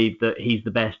honestly believe that he's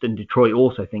the best and Detroit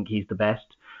also think he's the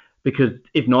best. Because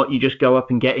if not, you just go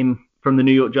up and get him from the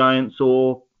New York Giants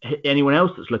or anyone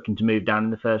else that's looking to move down in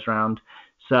the first round.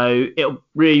 So it'll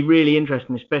really, really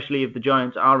interesting, especially if the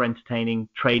Giants are entertaining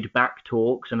trade back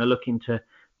talks and are looking to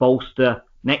bolster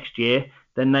next year.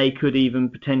 Then they could even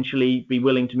potentially be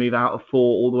willing to move out of 4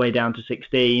 all the way down to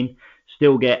 16,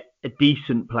 still get a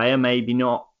decent player, maybe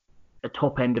not a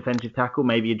top end defensive tackle,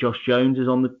 maybe a Josh Jones is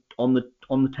on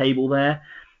the table there,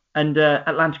 and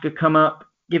Atlanta could come up,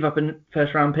 give up a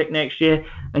first round pick next year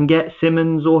and get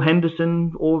Simmons or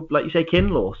Henderson or, like you say,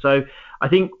 Kinlaw. So I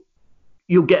think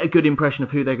you'll get a good impression of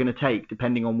who they're going to take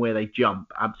depending on where they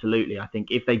jump. Absolutely. I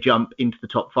think if they jump into the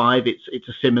top 5, it's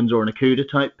a Simmons or an Okudah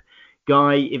type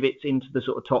guy. If it's into the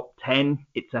sort of top 10,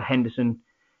 it's a Henderson,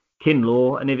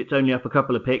 Kinlaw. And if it's only up a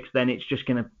couple of picks, then it's just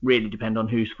going to really depend on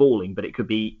who's falling. But it could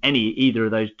be either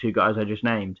of those 2 guys I just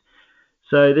named.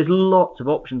 So there's lots of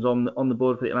options on the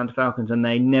board for the Atlanta Falcons, and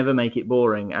they never make it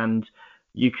boring. And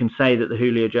you can say that the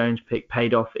Julio Jones pick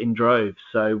paid off in droves.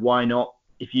 So why not?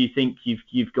 If you think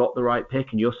you've got the right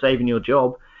pick and you're saving your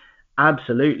job,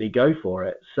 absolutely go for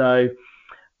it. So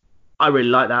I really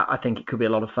like that. I think it could be a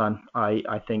lot of fun.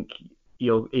 I think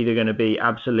you're either going to be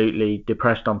absolutely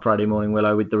depressed on Friday morning,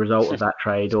 Willow, with the result of that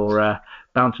trade, or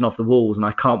bouncing off the walls. And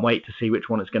I can't wait to see which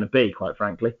one it's going to be, quite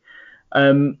frankly.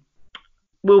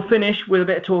 We'll finish with a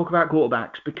bit of talk about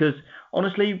quarterbacks, because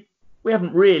honestly, we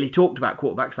haven't really talked about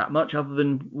quarterbacks that much other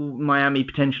than Miami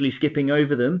potentially skipping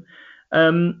over them.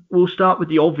 We'll start with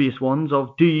the obvious ones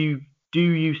of do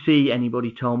you see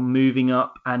anybody, Tom, moving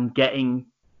up and getting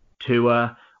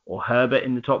Tua or Herbert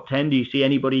in the top 10? Do you see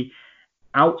anybody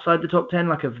outside the top 10,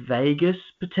 like a Vegas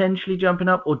potentially jumping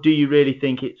up? Or do you really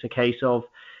think it's a case of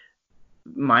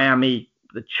Miami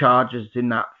the Chargers in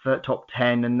that top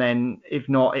 10, and then if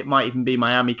not, it might even be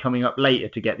Miami coming up later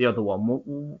to get the other one.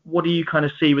 What do you kind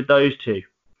of see with those two?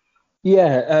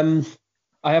 Yeah,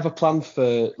 I have a plan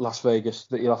for Las Vegas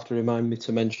that you'll have to remind me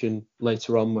to mention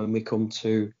later on when we come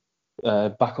to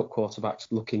backup quarterbacks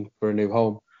looking for a new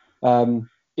home.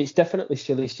 It's definitely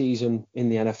silly season in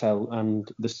the NFL,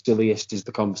 and the silliest is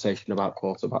the conversation about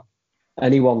quarterback.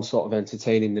 Anyone sort of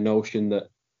entertaining the notion that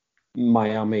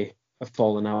Miami have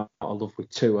fallen out of love with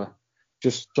Tua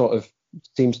just sort of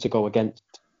seems to go against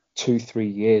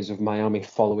 2-3 years of Miami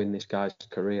following this guy's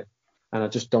career. And I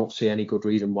just don't see any good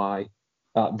reason why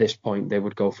at this point they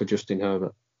would go for Justin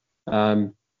Herbert.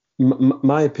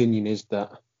 My opinion is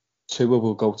that Tua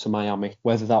will go to Miami,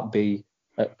 whether that be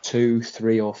at 2,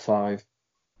 3 or 5.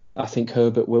 I think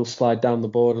Herbert will slide down the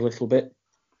board a little bit.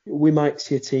 We might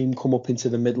see a team come up into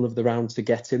the middle of the round to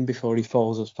get him before he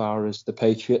falls as far as the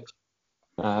Patriots.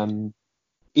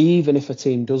 Even if a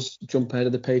team does jump ahead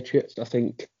of the Patriots, I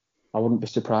think I wouldn't be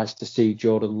surprised to see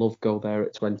Jordan Love go there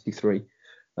at 23.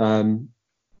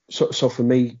 So for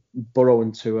me, Burrow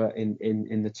and Tua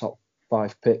in the top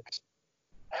 5 picks,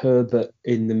 Herbert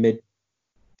in the mid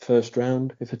first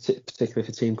round, particularly if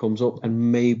a team comes up,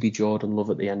 and maybe Jordan Love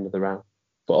at the end of the round.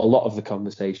 But a lot of the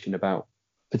conversation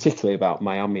particularly about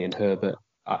Miami and Herbert,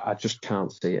 I just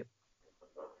can't see it.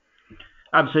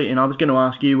 Absolutely, and I was going to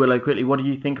ask you, Willow, quickly, what do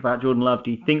you think about Jordan Love?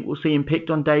 Do you think we'll see him picked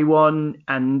on day one,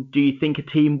 and do you think a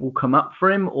team will come up for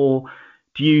him, or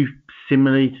do you,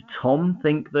 similarly to Tom,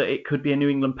 think that it could be a New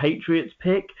England Patriots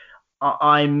pick?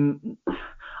 I'm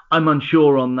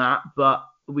unsure on that, but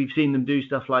we've seen them do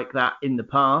stuff like that in the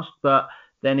past. But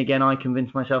then again, I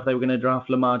convinced myself they were going to draft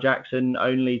Lamar Jackson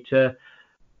only to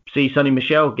see Sonny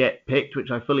Michel get picked, which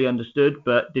I fully understood,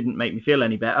 but didn't make me feel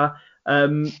any better.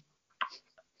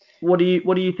 What do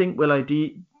you think, Willow?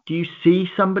 Do you see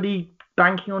somebody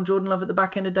banking on Jordan Love at the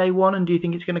back end of day one, and do you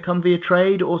think it's going to come via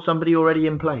trade or somebody already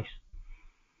in place?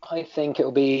 I think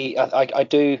it'll be. I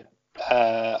do.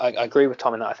 I agree with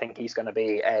Tom in that I think he's going to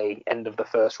be a end of the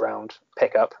first round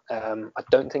pickup. I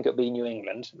don't think it'll be New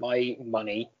England. My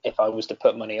money, if I was to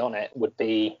put money on it, would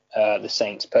be the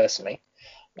Saints personally.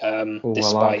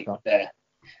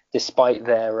 Despite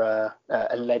their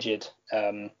alleged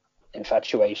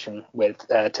infatuation with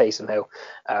Taysom Hill,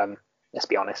 let's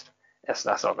be honest, that's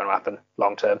not going to happen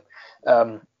long term.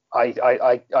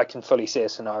 I can fully see a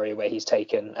scenario where he's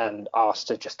taken and asked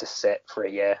to sit for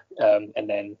a year, and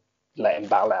then let him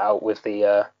battle it out with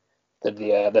the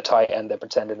tight end they're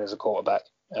pretending is a quarterback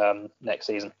next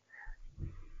season.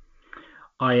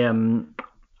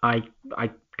 I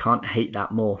can't hate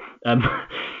that more. I'm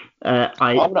not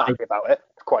happy about it,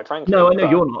 quite frankly. No, I know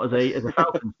you're not as a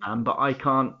Falcons fan, but I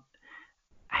can't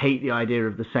hate the idea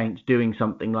of the Saints doing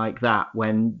something like that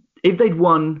when, if they'd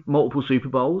won multiple Super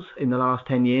Bowls in the last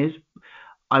 10 years,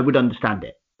 I would understand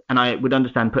it. And I would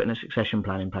understand putting a succession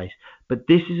plan in place. But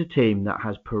this is a team that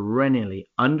has perennially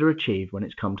underachieved when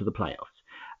it's come to the playoffs.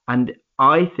 And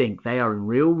I think they are in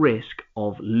real risk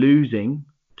of losing,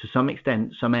 to some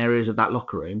extent, some areas of that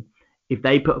locker room if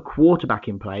they put a quarterback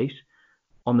in place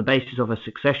on the basis of a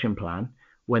succession plan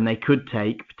when they could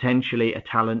take potentially a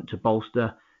talent to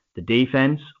bolster the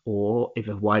defense, or if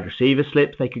a wide receiver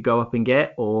slips, they could go up and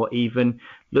get, or even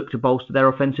look to bolster their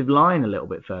offensive line a little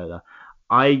bit further.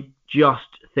 I just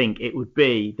think it would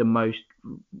be the most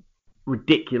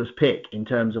ridiculous pick in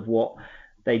terms of what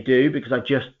they do, because I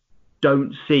just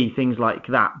don't see things like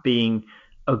that being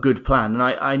a good plan. And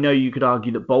I know you could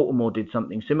argue that Baltimore did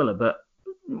something similar, but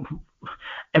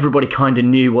everybody kind of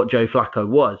knew what Joe Flacco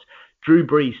was. Drew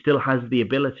Brees still has the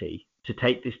ability to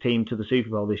take this team to the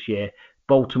Super Bowl this year.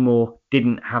 Baltimore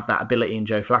didn't have that ability in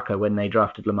Joe Flacco when they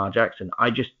drafted Lamar Jackson.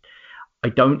 I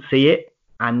don't see it.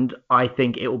 And I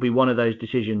think it will be one of those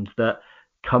decisions that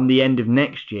come the end of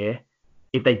next year,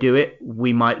 if they do it,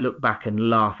 we might look back and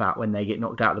laugh at when they get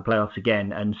knocked out of the playoffs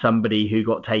again, and somebody who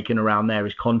got taken around there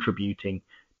is contributing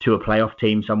to a playoff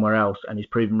team somewhere else and is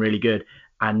proven really good.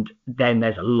 And then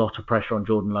there's a lot of pressure on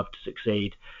Jordan Love to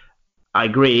succeed. I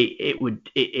agree.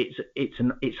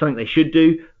 It's something they should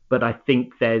do, but I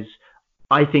think there's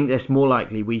more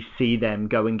likely we see them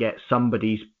go and get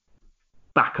somebody's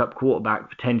backup quarterback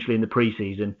potentially in the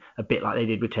preseason, a bit like they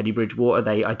did with Teddy Bridgewater.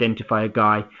 They identify a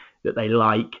guy that they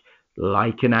like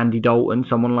an Andy Dalton,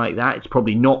 someone like that. It's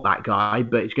probably not that guy,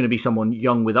 but it's going to be someone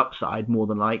young with upside more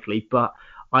than likely. But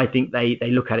I think they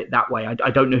look at it that way.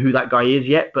 I don't know who that guy is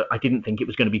yet, but I didn't think it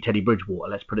was going to be Teddy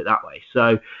Bridgewater, let's put it that way.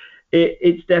 So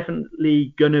it's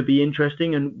definitely going to be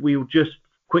interesting, and we'll just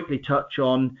quickly touch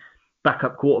on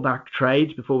backup quarterback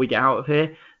trades before we get out of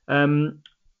here.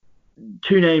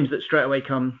 two names that straight away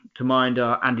come to mind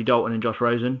are Andy Dalton and Josh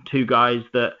Rosen, two guys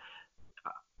that,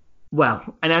 well,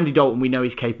 and Andy Dalton, we know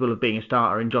he's capable of being a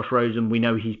starter, and Josh Rosen, we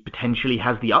know he potentially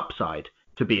has the upside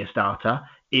to be a starter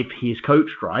if he is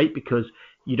coached right, because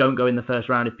you don't go in the first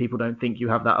round if people don't think you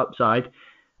have that upside.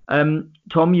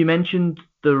 Tom, you mentioned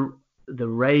the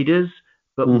Raiders,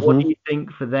 but what do you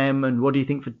think for them, and what do you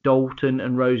think for Dalton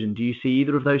and Rosen? Do you see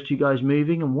either of those two guys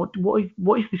moving, and what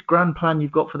is this grand plan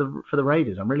you've got for the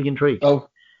Raiders? I'm really intrigued. Oh,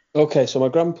 okay. So my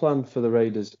grand plan for the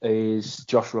Raiders is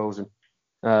Josh Rosen.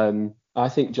 I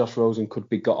think Josh Rosen could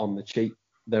be got on the cheap.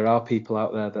 There are people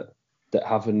out there that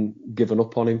haven't given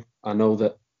up on him. I know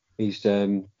that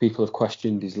people have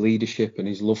questioned his leadership and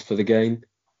his love for the game.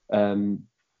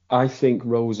 I think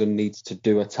Rosen needs to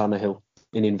do a Tannehill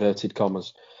in inverted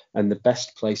commas. And the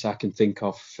best place I can think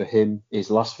of for him is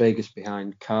Las Vegas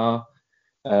behind Carr.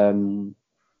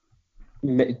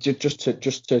 Just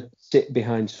to sit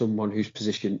behind someone whose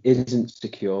position isn't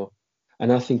secure.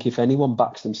 And I think if anyone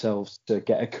backs themselves to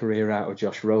get a career out of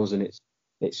Josh Rosen,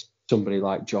 it's somebody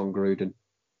like John Gruden.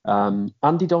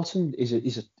 Andy Dalton is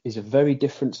a very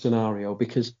different scenario,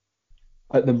 because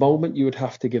at the moment you would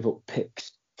have to give up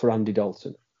picks for Andy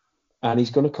Dalton, and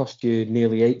he's going to cost you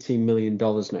nearly $18 million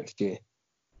next year.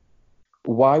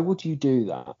 Why would you do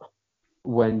that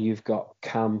when you've got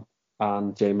Cam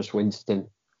and Jameis Winston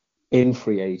in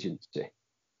free agency?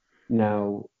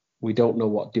 Now, we don't know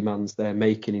what demands they're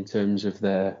making in terms of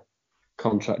their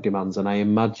contract demands, and I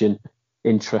imagine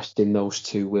interest in those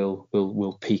two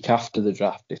will peak after the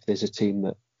draft if there's a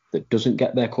team that doesn't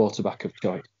get their quarterback of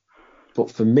choice.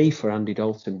 But for me, for Andy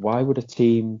Dalton, why would a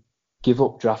team give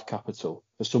up draft capital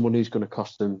for someone who's going to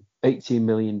cost them $18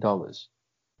 million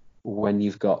when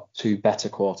you've got two better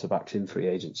quarterbacks in free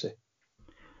agency?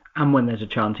 And when there's a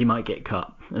chance he might get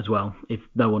cut as well if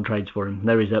no one trades for him.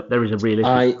 There is a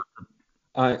realistic.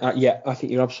 I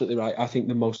think you're absolutely right. I think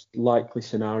the most likely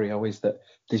scenario is that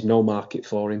there's no market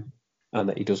for him and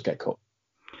that he does get cut.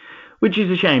 Which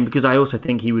is a shame, because I also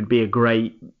think he would be a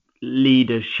great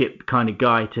leadership kind of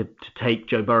guy to take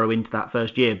Joe Burrow into that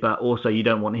first year, but also you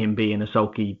don't want him being a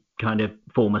sulky kind of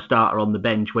former starter on the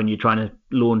bench when you're trying to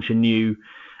launch a new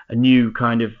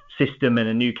kind of system and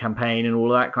a new campaign and all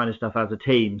that kind of stuff as a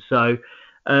team. So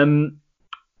I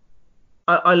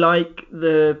like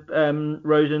the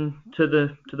Rosen to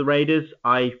the Raiders.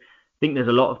 I think there's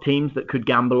a lot of teams that could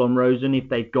gamble on Rosen if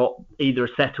they've got either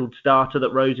a settled starter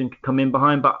that Rosen could come in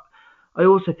behind. But I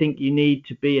also think you need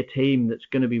to be a team that's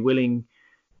going to be willing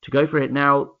to go for it.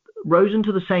 Now, Rosen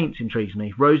to the Saints intrigues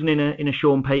me. Rosen in a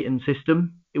Sean Payton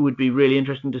system, it would be really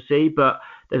interesting to see. But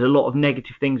there's a lot of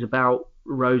negative things about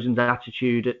Rosen's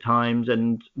attitude at times,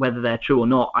 and whether they're true or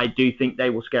not, I do think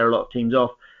they will scare a lot of teams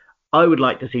off. I would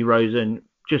like to see Rosen,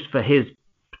 just for his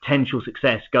potential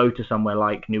success, go to somewhere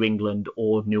like New England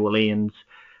or New Orleans,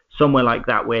 somewhere like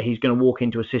that, where he's going to walk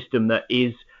into a system that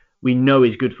we know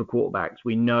is good for quarterbacks.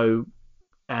 We know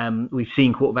we've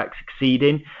seen quarterbacks succeed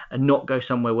in, and not go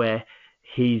somewhere where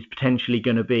he's potentially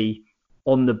going to be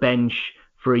on the bench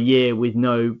for a year with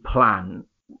no plan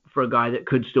for a guy that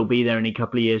could still be there in a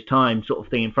couple of years' time, sort of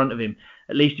thing in front of him.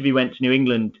 At least if he went to New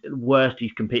England, worst,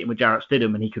 he's competing with Jarrett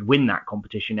Stidham and he could win that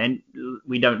competition. And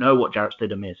we don't know what Jarrett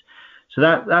Stidham is. So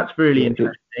that's really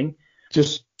interesting.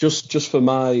 Just for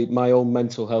my own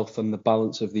mental health and the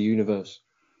balance of the universe,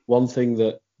 one thing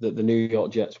that the New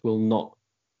York Jets will not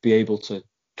be able to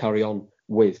carry on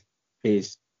with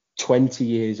is 20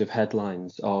 years of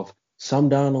headlines of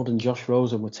Sam Darnold and Josh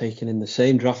Rosen were taken in the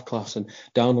same draft class and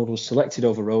Darnold was selected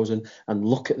over Rosen, and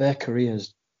look at their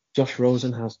careers. Josh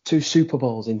Rosen has 2 Super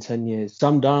Bowls in 10 years.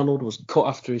 Sam Darnold was cut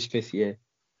after his 5th year.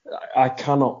 I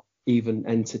cannot even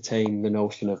entertain the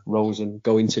notion of Rosen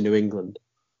going to New England,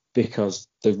 because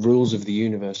the rules of the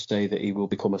universe say that he will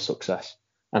become a success.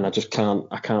 And I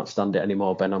can't stand it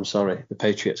anymore, Ben. I'm sorry. The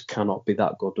Patriots cannot be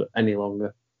that good any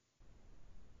longer.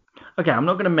 Okay, I'm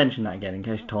not going to mention that again in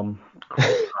case Tom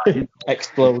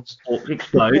explodes. So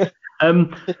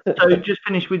just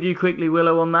finish with you quickly,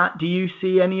 Willow, on that. Do you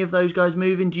see any of those guys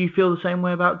moving? Do you feel the same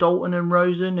way about Dalton and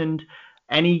Rosen? And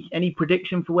any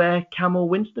prediction for where Cam or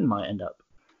Winston might end up?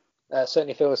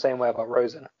 Certainly feel the same way about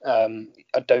Rosen.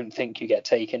 I don't think you get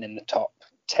taken in the top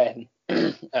 10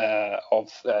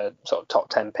 of sort of top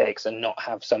 10 picks and not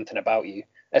have something about you,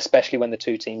 especially when the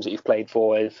two teams that you've played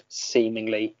for have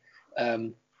seemingly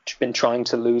been trying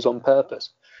to lose on purpose.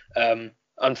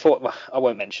 Unfortunately, I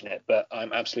won't mention it, but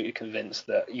I'm absolutely convinced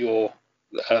that your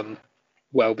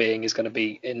well-being is going to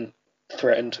be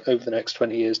threatened over the next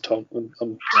 20 years, Tom.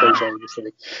 I'm so sorry to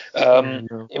say.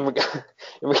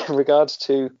 In regards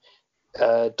to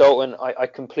Dalton, I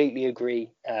completely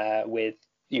agree with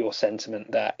your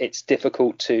sentiment that it's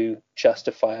difficult to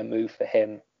justify a move for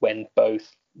him when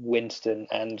both Winston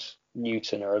and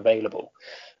Newton are available,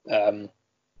 and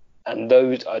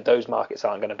those markets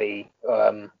aren't going to be,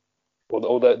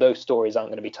 although those stories aren't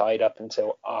going to be tied up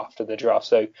until after the draft.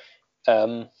 So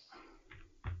for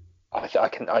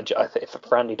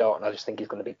Andy Dalton, I just think he's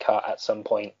going to be cut at some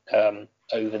point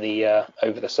over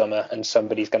the summer, and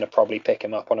somebody's going to probably pick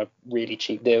him up on a really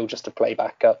cheap deal just to play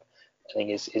backup. I think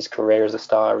his career as a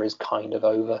star is kind of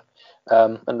over,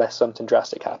 unless something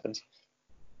drastic happens.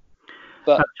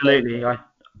 But absolutely,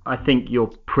 I think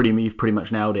you've pretty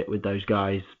much nailed it with those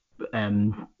guys.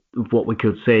 What we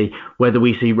could see, whether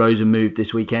we see Rosen move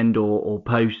this weekend or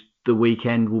post the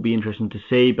weekend, will be interesting to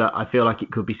see. But I feel like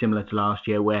it could be similar to last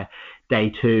year, where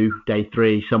day 2, day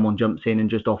 3, someone jumps in and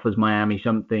just offers Miami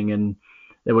something, and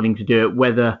they're willing to do it.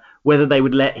 Whether they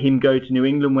would let him go to New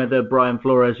England, whether Brian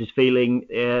Flores is feeling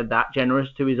that generous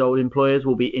to his old employers,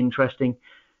 will be interesting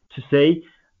to see.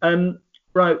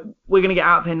 Right, we're going to get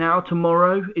out of here now.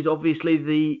 Tomorrow is obviously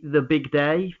the big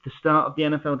day, the start of the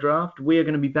NFL draft. We are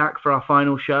going to be back for our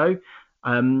final show.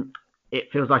 It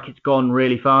feels like it's gone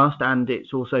really fast, and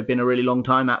it's also been a really long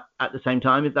time at the same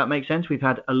time, if that makes sense. We've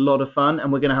had a lot of fun,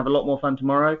 and we're going to have a lot more fun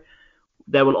tomorrow.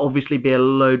 There will obviously be a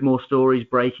load more stories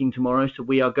breaking tomorrow, so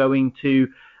we are going to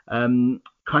kind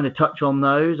of touch on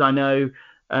those. I know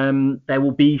there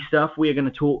will be stuff. We are going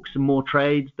to talk some more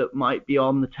trades that might be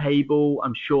on the table.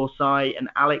 I'm sure Sai and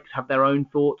Alex have their own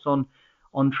thoughts on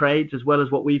trades, as well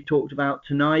as what we've talked about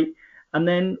tonight. And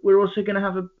then we're also going to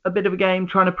have a bit of a game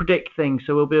trying to predict things.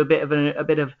 So we'll be a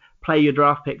bit of play your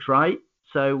draft picks right.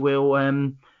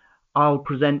 So I'll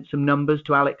present some numbers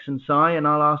to Alex and Sai, and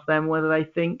I'll ask them whether they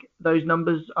think those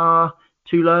numbers are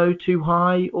too low, too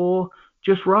high, or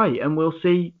just right. And we'll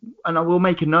see, and I will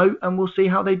make a note, and we'll see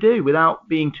how they do without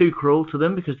being too cruel to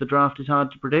them, because the draft is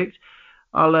hard to predict.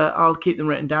 I'll keep them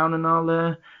written down, and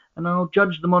I'll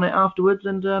judge them on it afterwards,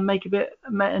 and make a bit,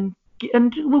 and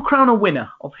we'll crown a winner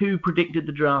of who predicted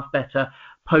the draft better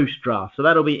post-draft. So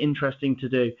that'll be interesting to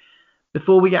do.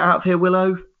 Before we get out of here,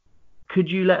 Willow,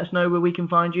 could you let us know where we can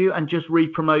find you and just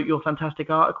re-promote your fantastic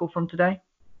article from today?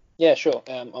 Yeah, sure.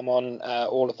 I'm on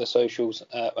all of the socials,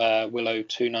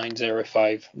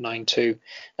 Willow290592.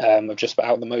 I've just put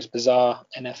out the most bizarre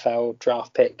NFL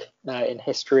draft pick in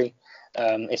history.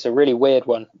 It's a really weird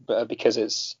one, but because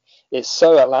it's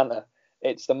so Atlanta.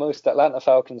 It's the most Atlanta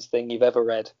Falcons thing you've ever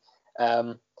read.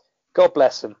 God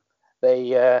bless them.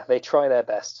 They try their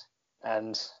best,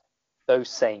 and those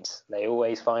Saints, they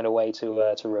always find a way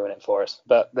to ruin it for us.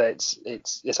 But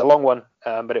it's a long one,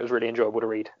 but it was really enjoyable to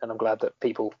read, and I'm glad that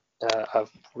people are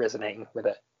resonating with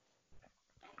it.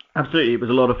 Absolutely, it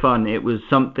was a lot of fun. It was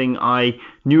something I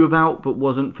knew about but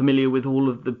wasn't familiar with all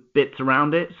of the bits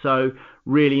around it. So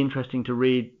really interesting to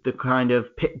read the kind of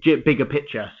bigger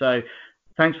picture. So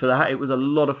thanks for that. It was a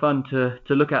lot of fun to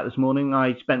look at this morning.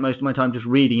 I spent most of my time just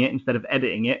reading it instead of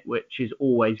editing it, which is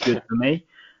always good for me.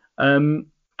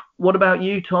 What about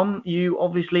you, Tom? You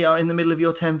obviously are in the middle of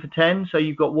your 10 for 10, so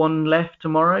you've got one left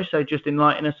tomorrow. So just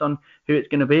enlighten us on who it's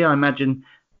going to be. I imagine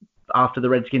after the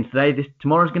Redskins today,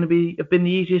 tomorrow's going to have been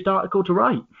the easiest article to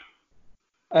write.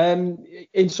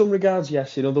 In some regards,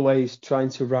 yes. In other ways, trying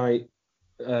to write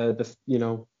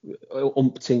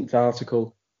umpteenth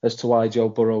article as to why Joe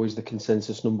Burrow is the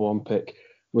consensus number 1 pick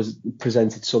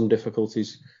presented some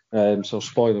difficulties. So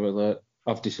spoiler alert,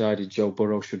 I've decided Joe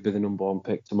Burrow should be the number 1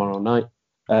 pick tomorrow night.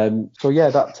 So yeah,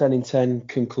 that 10 in 10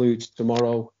 concludes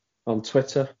tomorrow on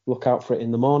Twitter. Look out for it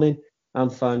in the morning,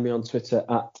 and find me on Twitter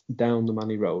at Down the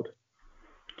Manny Road.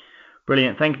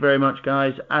 Brilliant. Thank you very much,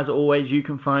 guys. As always, you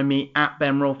can find me at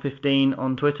BenRoll15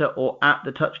 on Twitter or at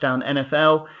the Touchdown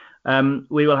NFL.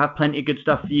 We will have plenty of good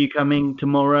stuff for you coming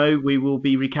tomorrow. We will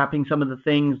be recapping some of the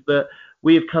things that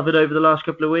we have covered over the last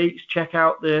couple of weeks. Check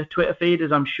out the Twitter feed,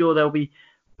 as I'm sure there'll be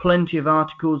plenty of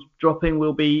articles dropping.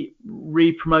 We'll be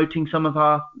re-promoting some of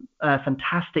our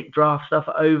fantastic draft stuff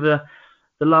over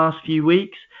the last few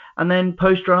weeks. And then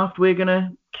post-draft, we're going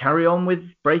to carry on with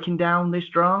breaking down this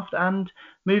draft and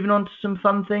moving on to some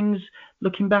fun things,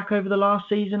 looking back over the last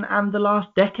season and the last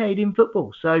decade in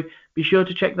football. So be sure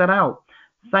to check that out.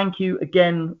 Thank you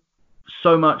again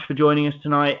so much for joining us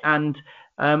tonight, and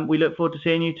we look forward to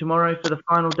seeing you tomorrow for the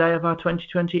final day of our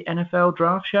 2020 NFL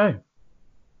Draft Show.